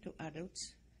children, to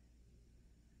adults.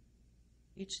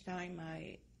 Each time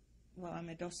I'm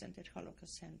a docent at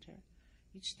Holocaust Center.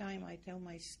 Each time I tell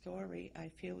my story, I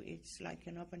feel it's like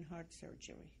an open heart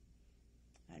surgery.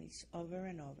 And it's over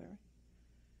and over.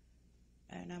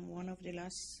 And I'm one of the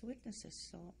last witnesses,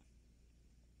 so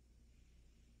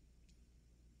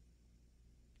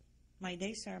my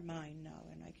days are mine now,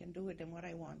 and I can do with them what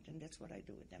I want, and that's what I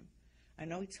do with them. I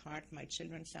know it's hard. My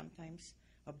children sometimes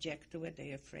object to it.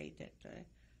 They're afraid that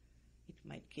it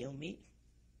might kill me.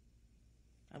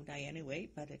 I'll die anyway,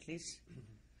 but at least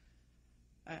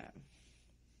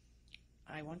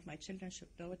I want my children should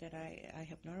know that I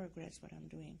have no regrets what I'm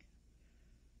doing.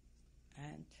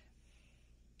 And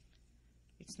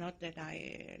it's not that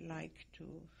I like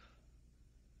to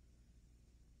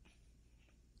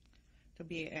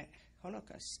be a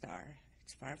Holocaust star.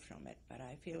 It's far from it, but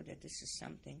I feel that this is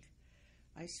something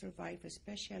I survive,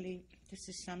 especially this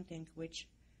is something which,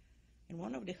 in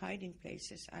one of the hiding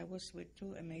places, I was with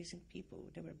two amazing people.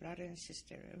 They were brother and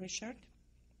sister. Richard,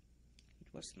 it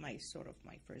was my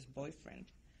first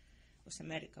boyfriend, was a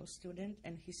medical student,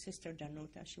 and his sister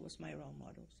Danuta, she was my role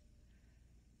model.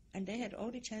 And they had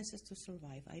all the chances to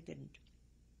survive. I didn't.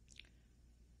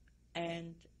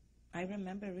 And I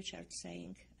remember Richard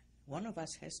saying, one of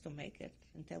us has to make it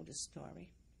and tell the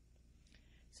story.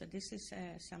 So this is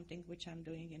something which I'm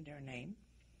doing in their name.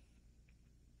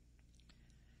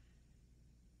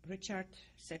 Richard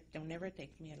said they'll never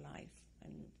take me alive,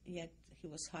 and yet he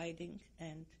was hiding,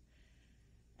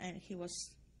 and he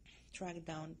was tracked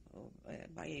down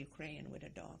by a Ukrainian with a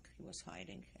dog. He was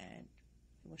hiding, and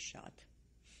he was shot.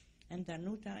 And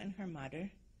Danuta and her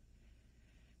mother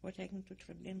were taken to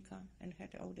Treblinka and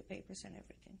had all the papers and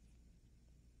everything.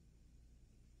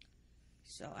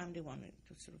 So I'm the one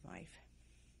to survive.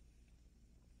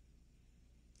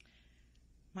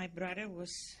 My brother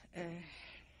was,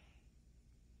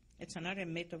 it's another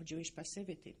myth of Jewish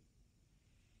passivity.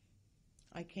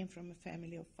 I came from a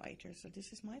family of fighters, so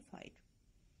this is my fight.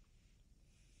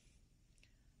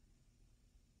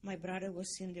 My brother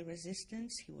was in the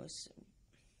resistance. He was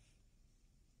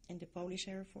in the Polish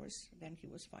Air Force. Then he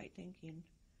was fighting in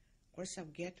Warsaw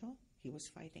Ghetto. He was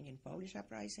fighting in Polish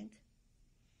uprising.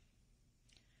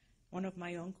 One of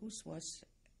my uncles was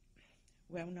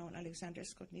well-known Alexander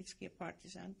Skotnitsky, a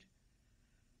partisan,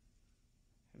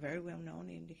 very well-known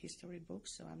in the history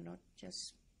books, so I'm not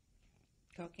just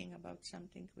talking about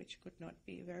something which could not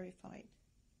be verified.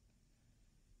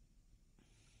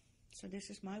 So this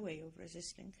is my way of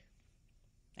resisting.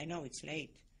 I know it's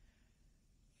late,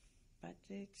 but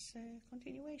it's a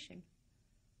continuation,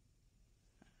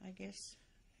 I guess.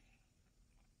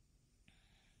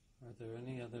 Are there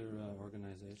any other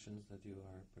organizations that you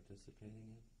are participating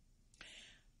in?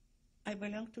 I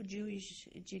belong to Jewish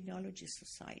Genealogy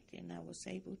Society, and I was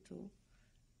able to,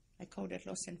 I call that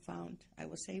lost and found. I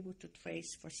was able to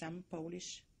trace for some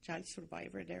Polish child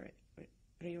survivor,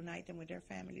 reunite them with their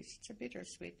families. It's a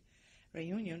bittersweet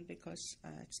reunion because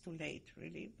it's too late,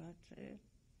 really, but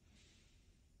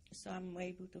so I'm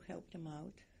able to help them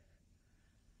out.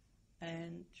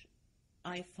 And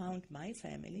I found my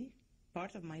family,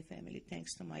 part of my family,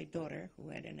 thanks to my daughter, who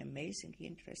had an amazing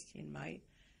interest in my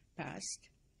past.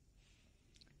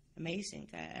 Amazing.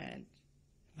 And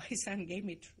my son gave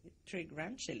me three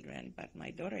grandchildren, but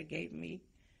my daughter gave me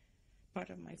part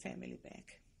of my family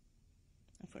back.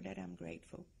 And for that, I'm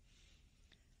grateful.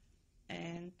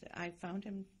 And I found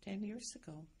him 10 years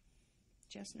ago,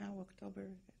 just now, October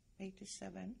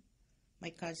 87, my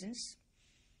cousins,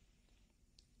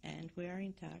 and we are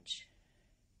in touch.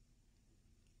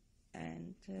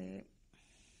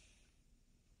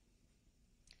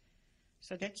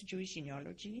 so that's Jewish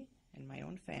genealogy and my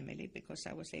own family. Because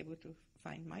I was able to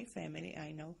find my family,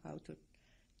 I know how to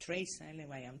trace,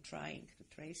 anyway, I'm trying to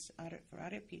trace for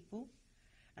other people.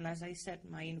 And as I said,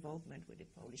 my involvement with the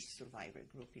Polish survivor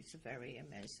group is very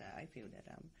immense. I feel that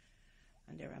I'm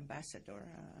their ambassador,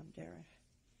 I'm their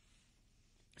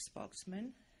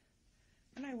spokesman.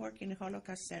 And I work in the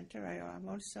Holocaust Center. I'm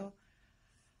also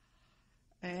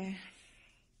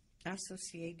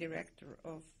associate director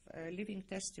of Living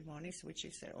Testimonies, which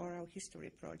is an oral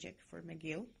history project for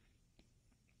McGill.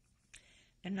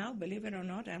 And now, believe it or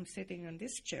not, I'm sitting on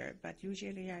this chair, but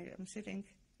usually I'm sitting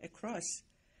across,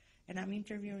 and I'm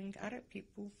interviewing other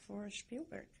people for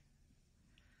Spielberg.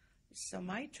 So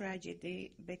my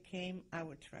tragedy became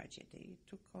our tragedy.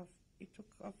 It took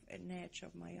off an edge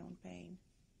of my own pain.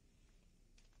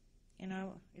 You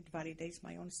know, it validates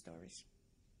my own stories,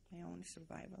 my own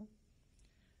survival.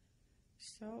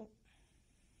 So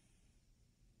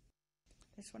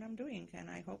that's what I'm doing, and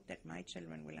I hope that my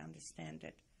children will understand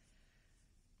that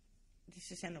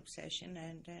this is an obsession,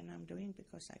 and I'm doing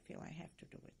because I feel I have to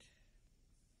do it.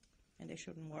 And they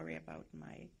shouldn't worry about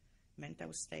my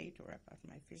mental state or about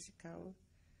my physical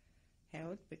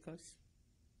health, because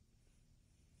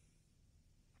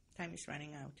time is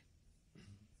running out.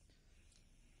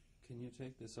 Can you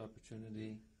take this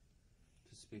opportunity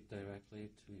to speak directly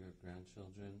to your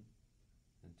grandchildren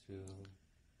and to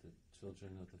the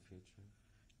children of the future?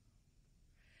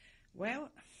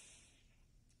 Well,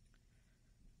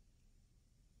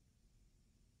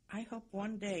 I hope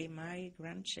one day my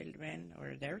grandchildren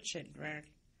or their children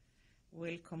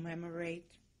will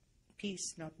commemorate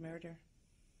peace, not murder.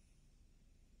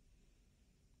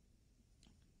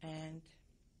 And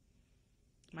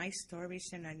my story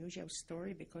is an unusual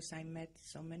story because I met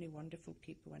so many wonderful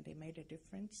people and they made a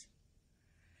difference.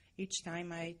 Each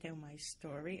time I tell my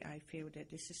story, I feel that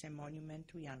this is a monument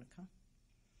to Janka.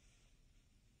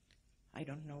 I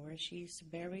don't know where she is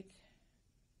buried,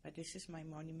 but this is my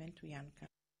monument to Janka.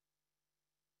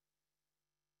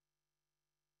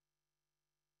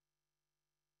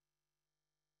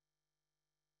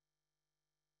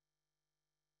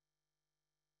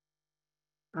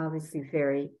 Obviously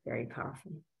very, very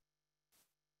powerful.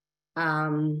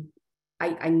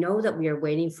 I know that we are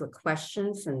waiting for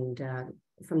questions and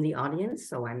from the audience,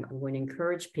 so I'm going to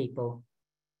encourage people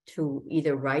to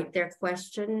either write their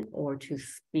question or to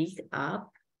speak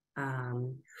up.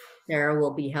 Sarah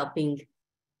will be helping.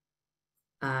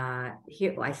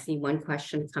 Here, I see one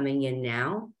question coming in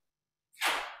now.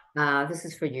 This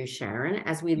is for you, Sharon.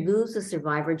 As we lose the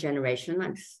survivor generation,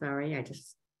 I'm sorry, I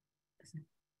just...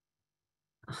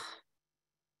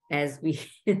 As we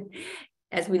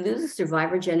lose the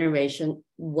survivor generation,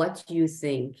 what do you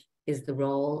think is the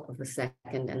role of the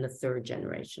second and the third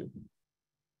generation?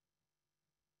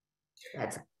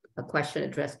 That's a question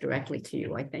addressed directly to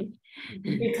you, I think.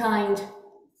 Be kind.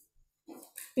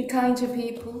 Be kind to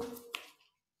people.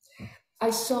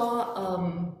 I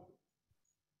saw,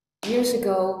 years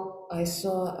ago, I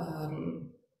saw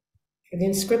an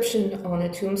inscription on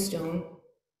a tombstone,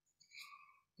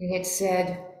 and it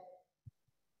said,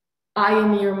 "I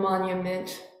am your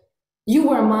monument.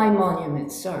 You are my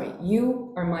monument, sorry.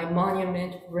 You are my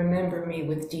monument. Remember me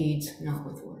with deeds, not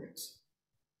with words."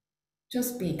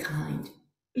 Just be kind.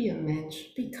 Be a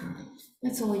mensch. Be kind.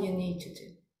 That's all you need to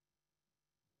do.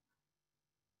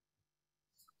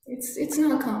 It's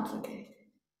not complicated.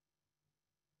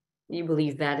 You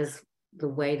believe that is the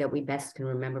way that we best can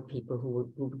remember people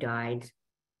who died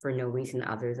for no reason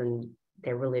other than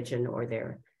their religion or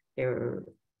their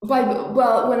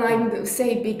Well, when I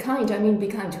say be kind, I mean be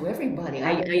kind to everybody.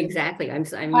 Exactly. I'm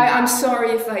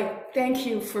sorry if I thank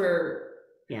you for.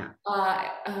 Yeah.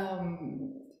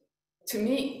 To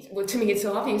me, it's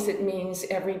obvious it means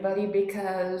everybody,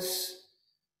 because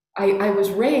I was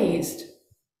raised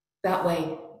that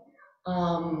way.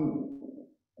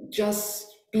 Just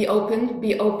be open,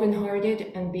 be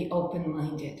open-hearted, and be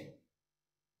open-minded,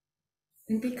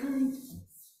 and be kind.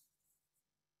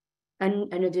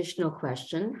 An additional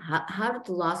question: how did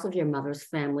the loss of your mother's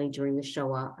family during the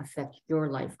Shoah affect your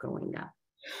life growing up?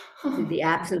 Did the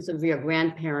absence of your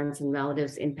grandparents and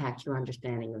relatives impact your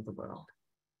understanding of the world?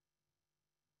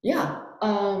 Yeah.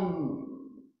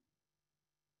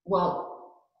 Well,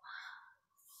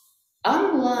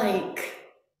 unlike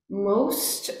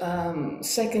most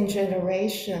second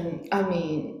generation,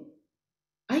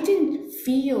 I didn't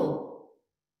feel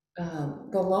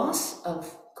the loss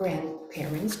of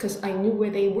grandparents because I knew where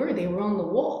they were. They were on the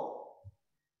wall.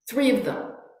 3 of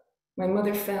them. My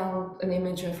mother found an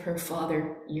image of her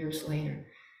father years later.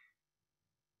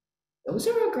 those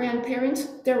are our grandparents.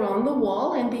 They're on the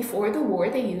wall, and before the war,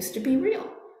 they used to be real.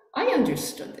 I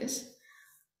understood this.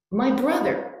 My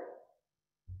brother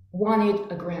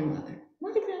wanted a grandmother,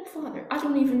 not a grandfather. I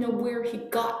don't even know where he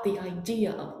got the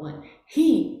idea of one.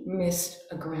 He missed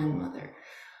a grandmother.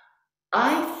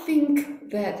 I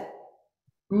think that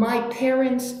my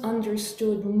parents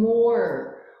understood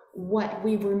more what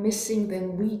we were missing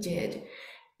than we did.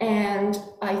 And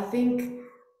I think,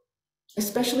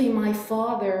 especially my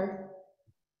father,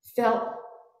 felt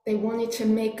they wanted to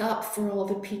make up for all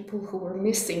the people who were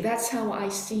missing. That's how I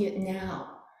see it now.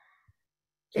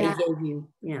 They gave you,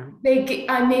 yeah. They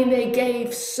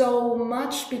gave so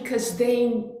much because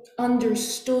they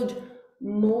understood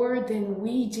more than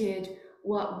we did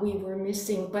what we were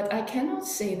missing. But I cannot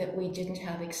say that we didn't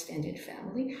have extended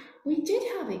family. We did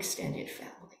have extended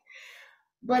family.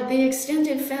 But the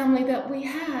extended family that we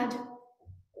had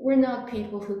were not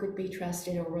people who could be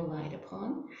trusted or relied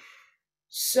upon.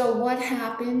 So what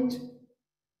happened?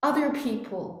 Other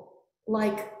people,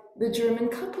 like the German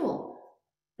couple,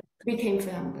 became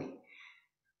family.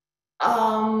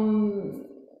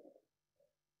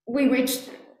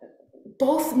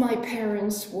 Both my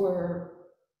parents were,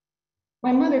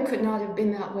 my mother could not have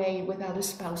been that way without a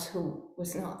spouse who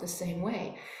was not the same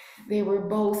way. They were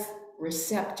both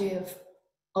receptive,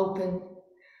 open.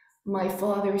 My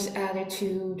father's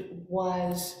attitude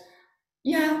was,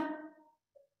 yeah,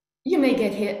 you may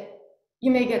get hit, you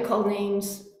may get called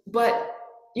names, but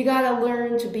you gotta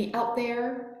learn to be out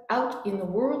there, out in the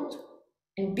world,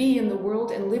 and be in the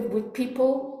world and live with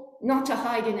people, not to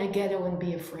hide in a ghetto and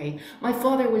be afraid. My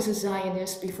father was a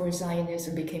Zionist before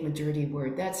Zionism became a dirty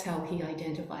word. That's how he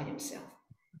identified himself.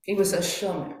 He was a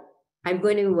Shomer. I'm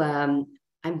going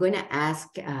to ask,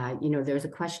 there's a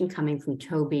question coming from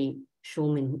Toby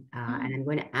Schulman, and I'm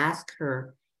going to ask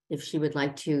her if she would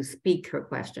like to speak her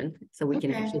question, so we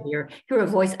can actually hear a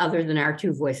voice other than our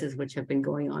two voices, which have been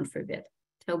going on for a bit.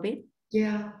 Toby?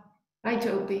 Yeah. Hi,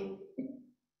 Toby.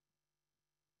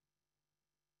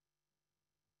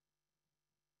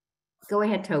 Go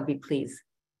ahead, Toby, please.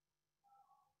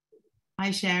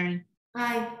 Hi, Sharon.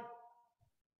 Hi.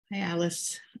 Hi,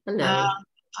 Alice. Hello.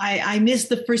 I missed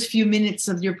the first few minutes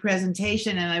of your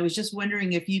presentation, and I was just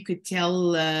wondering if you could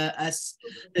tell us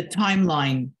the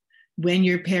timeline when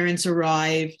your parents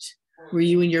arrived. Were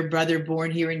you and your brother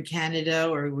born here in Canada,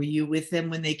 or were you with them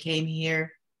when they came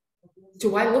here?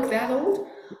 Do I look that old?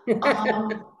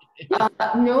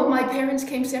 No, my parents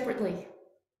came separately.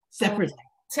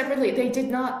 Separately, they did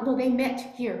not, no, they met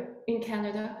here in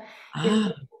Canada.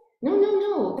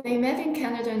 No, they met in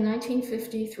Canada in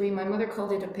 1953. My mother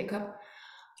called it a pickup.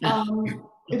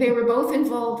 They were both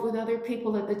involved with other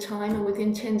people at the time, and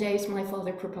within 10 days, my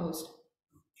father proposed.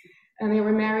 And they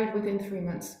were married within 3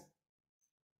 months.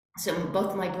 So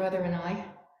both my brother and I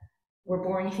were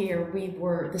born here. We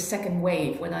were the second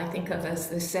wave, what I think of as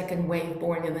the second wave,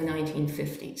 born in the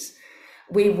 1950s.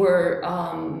 We were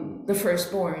the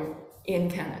firstborn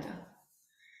in Canada.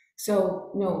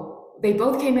 So no, they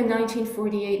both came in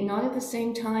 1948, not at the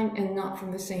same time and not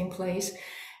from the same place.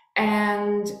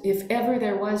 And if ever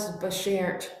there was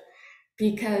Bashert,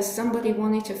 because somebody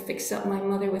wanted to fix up my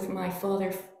mother with my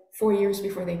father 4 years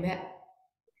before they met.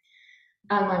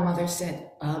 And my mother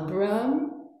said,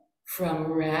 Abram from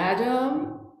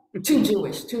Radom, too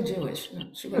Jewish. No,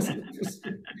 she wasn't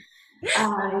interested.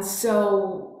 And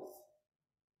so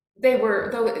they were,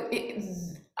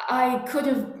 I could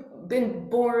have been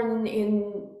born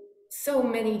in so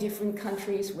many different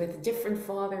countries with different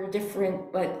father,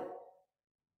 but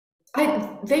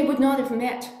they would not have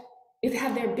met. If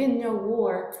had there been no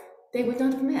war, they would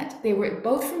not have met. They were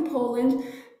both from Poland,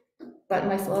 but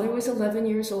my father was 11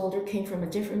 years older, came from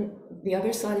the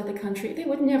other side of the country. They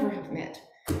would never have met.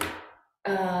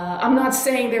 I'm not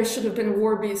saying there should have been a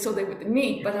war so they would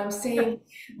meet, but I'm saying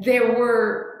there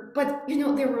were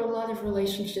a lot of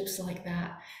relationships like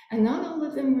that. And not all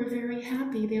of them were very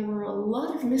happy. There were a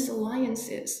lot of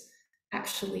misalliances,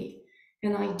 actually.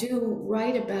 And I do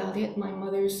write about it. My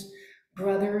mother's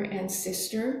brother and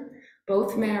sister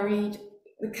both married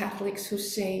the Catholics who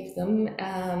saved them.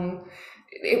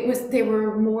 They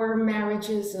were more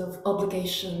marriages of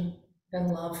obligation than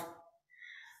love.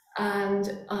 And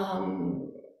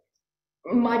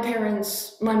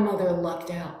my mother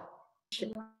lucked out.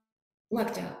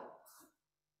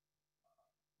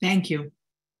 Thank you.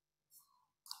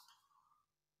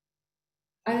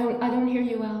 I don't hear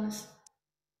you, Alice.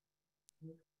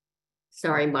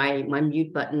 Sorry, my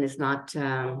mute button is not.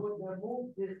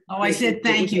 I said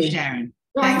thank you, Sharon.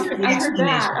 No, I heard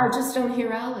that. I just don't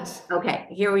hear Alice. Okay,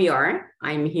 here we are.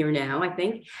 I'm here now, I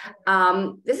think.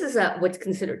 This is what's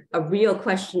considered a real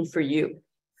question for you.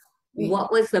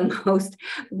 what was the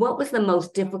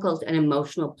most difficult and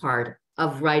emotional part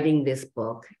of writing this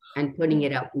book and putting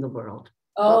it out in the world?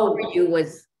 Oh,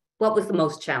 What was the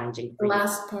most challenging for the you?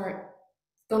 last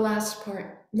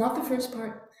part, not the first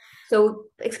part. So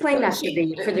explain that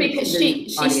Because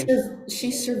the audience. she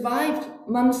survived.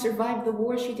 Mom survived the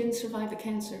war. She didn't survive the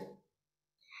cancer.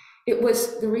 It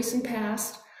was the recent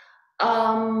past.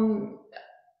 I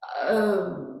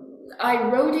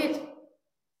wrote it.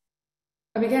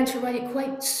 I began to write it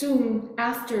quite soon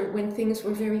after, when things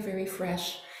were very, very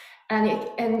fresh, and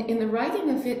in the writing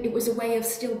of it, it was a way of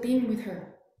still being with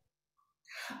her.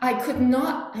 I could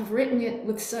not have written it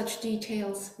with such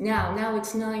details now. Now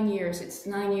it's 9 years. It's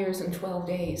 9 years and 12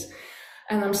 days.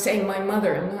 And I'm saying my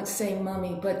mother, I'm not saying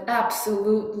mommy, but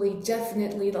absolutely,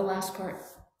 definitely the last part.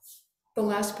 The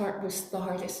last part was the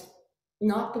hardest.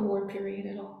 Not the war period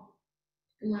at all.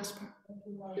 The last part,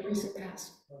 the recent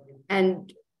past.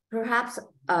 And perhaps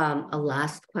a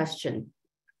last question.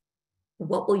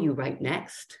 What will you write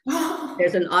next?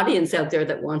 There's an audience out there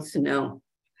that wants to know.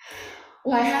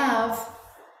 Well,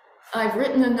 I've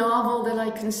written a novel that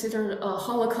I consider a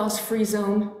Holocaust-free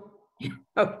zone.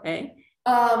 Okay.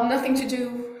 Nothing to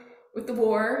do with the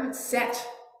war. It's set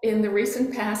in the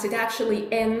recent past. It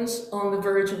actually ends on the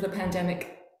verge of the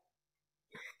pandemic.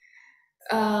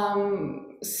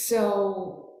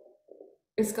 So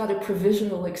it's got a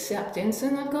provisional acceptance,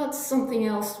 and I've got something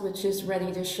else which is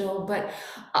ready to show, but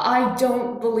I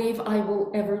don't believe I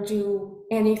will ever do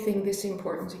anything this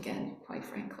important again, quite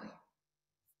frankly.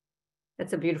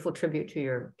 That's a beautiful tribute to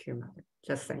your mother,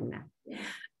 just saying that. Yeah.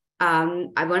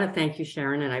 I want to thank you,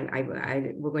 Sharon, and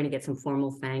we're going to get some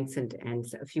formal thanks and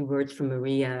a few words from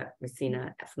Maria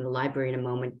Messina from the library in a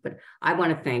moment, but I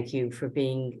want to thank you for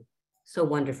being so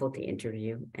wonderful to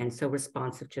interview and so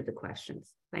responsive to the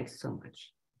questions. Thanks so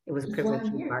much. It was a privilege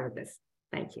to be part of this.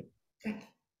 Thank you.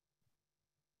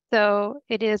 So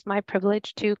it is my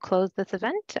privilege to close this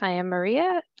event. I am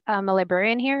Maria. I'm a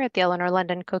librarian here at the Eleanor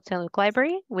London Cote-Saint-Luc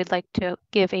Library. We'd like to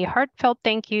give a heartfelt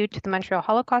thank you to the Montreal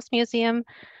Holocaust Museum,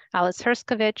 Alice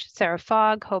Herscovitch, Sarah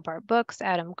Fogg, Hobart Books,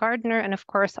 Adam Gardner, and of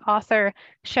course, author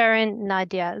Sharon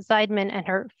Nadja Zajdman and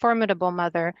her formidable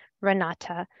mother,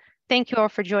 Renata. Thank you all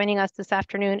for joining us this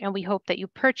afternoon, and we hope that you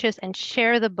purchase and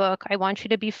share the book, I Want You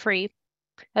to Be Free,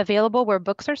 available where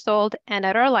books are sold and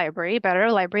at our library. But at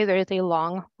our library, there is a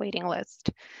long waiting list.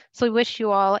 So we wish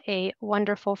you all a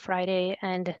wonderful Friday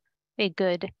and a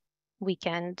good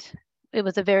weekend. It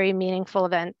was a very meaningful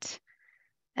event.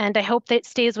 And I hope that it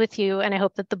stays with you, and I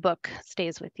hope that the book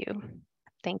stays with you.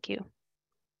 Thank you.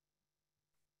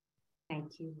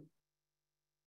 Thank you.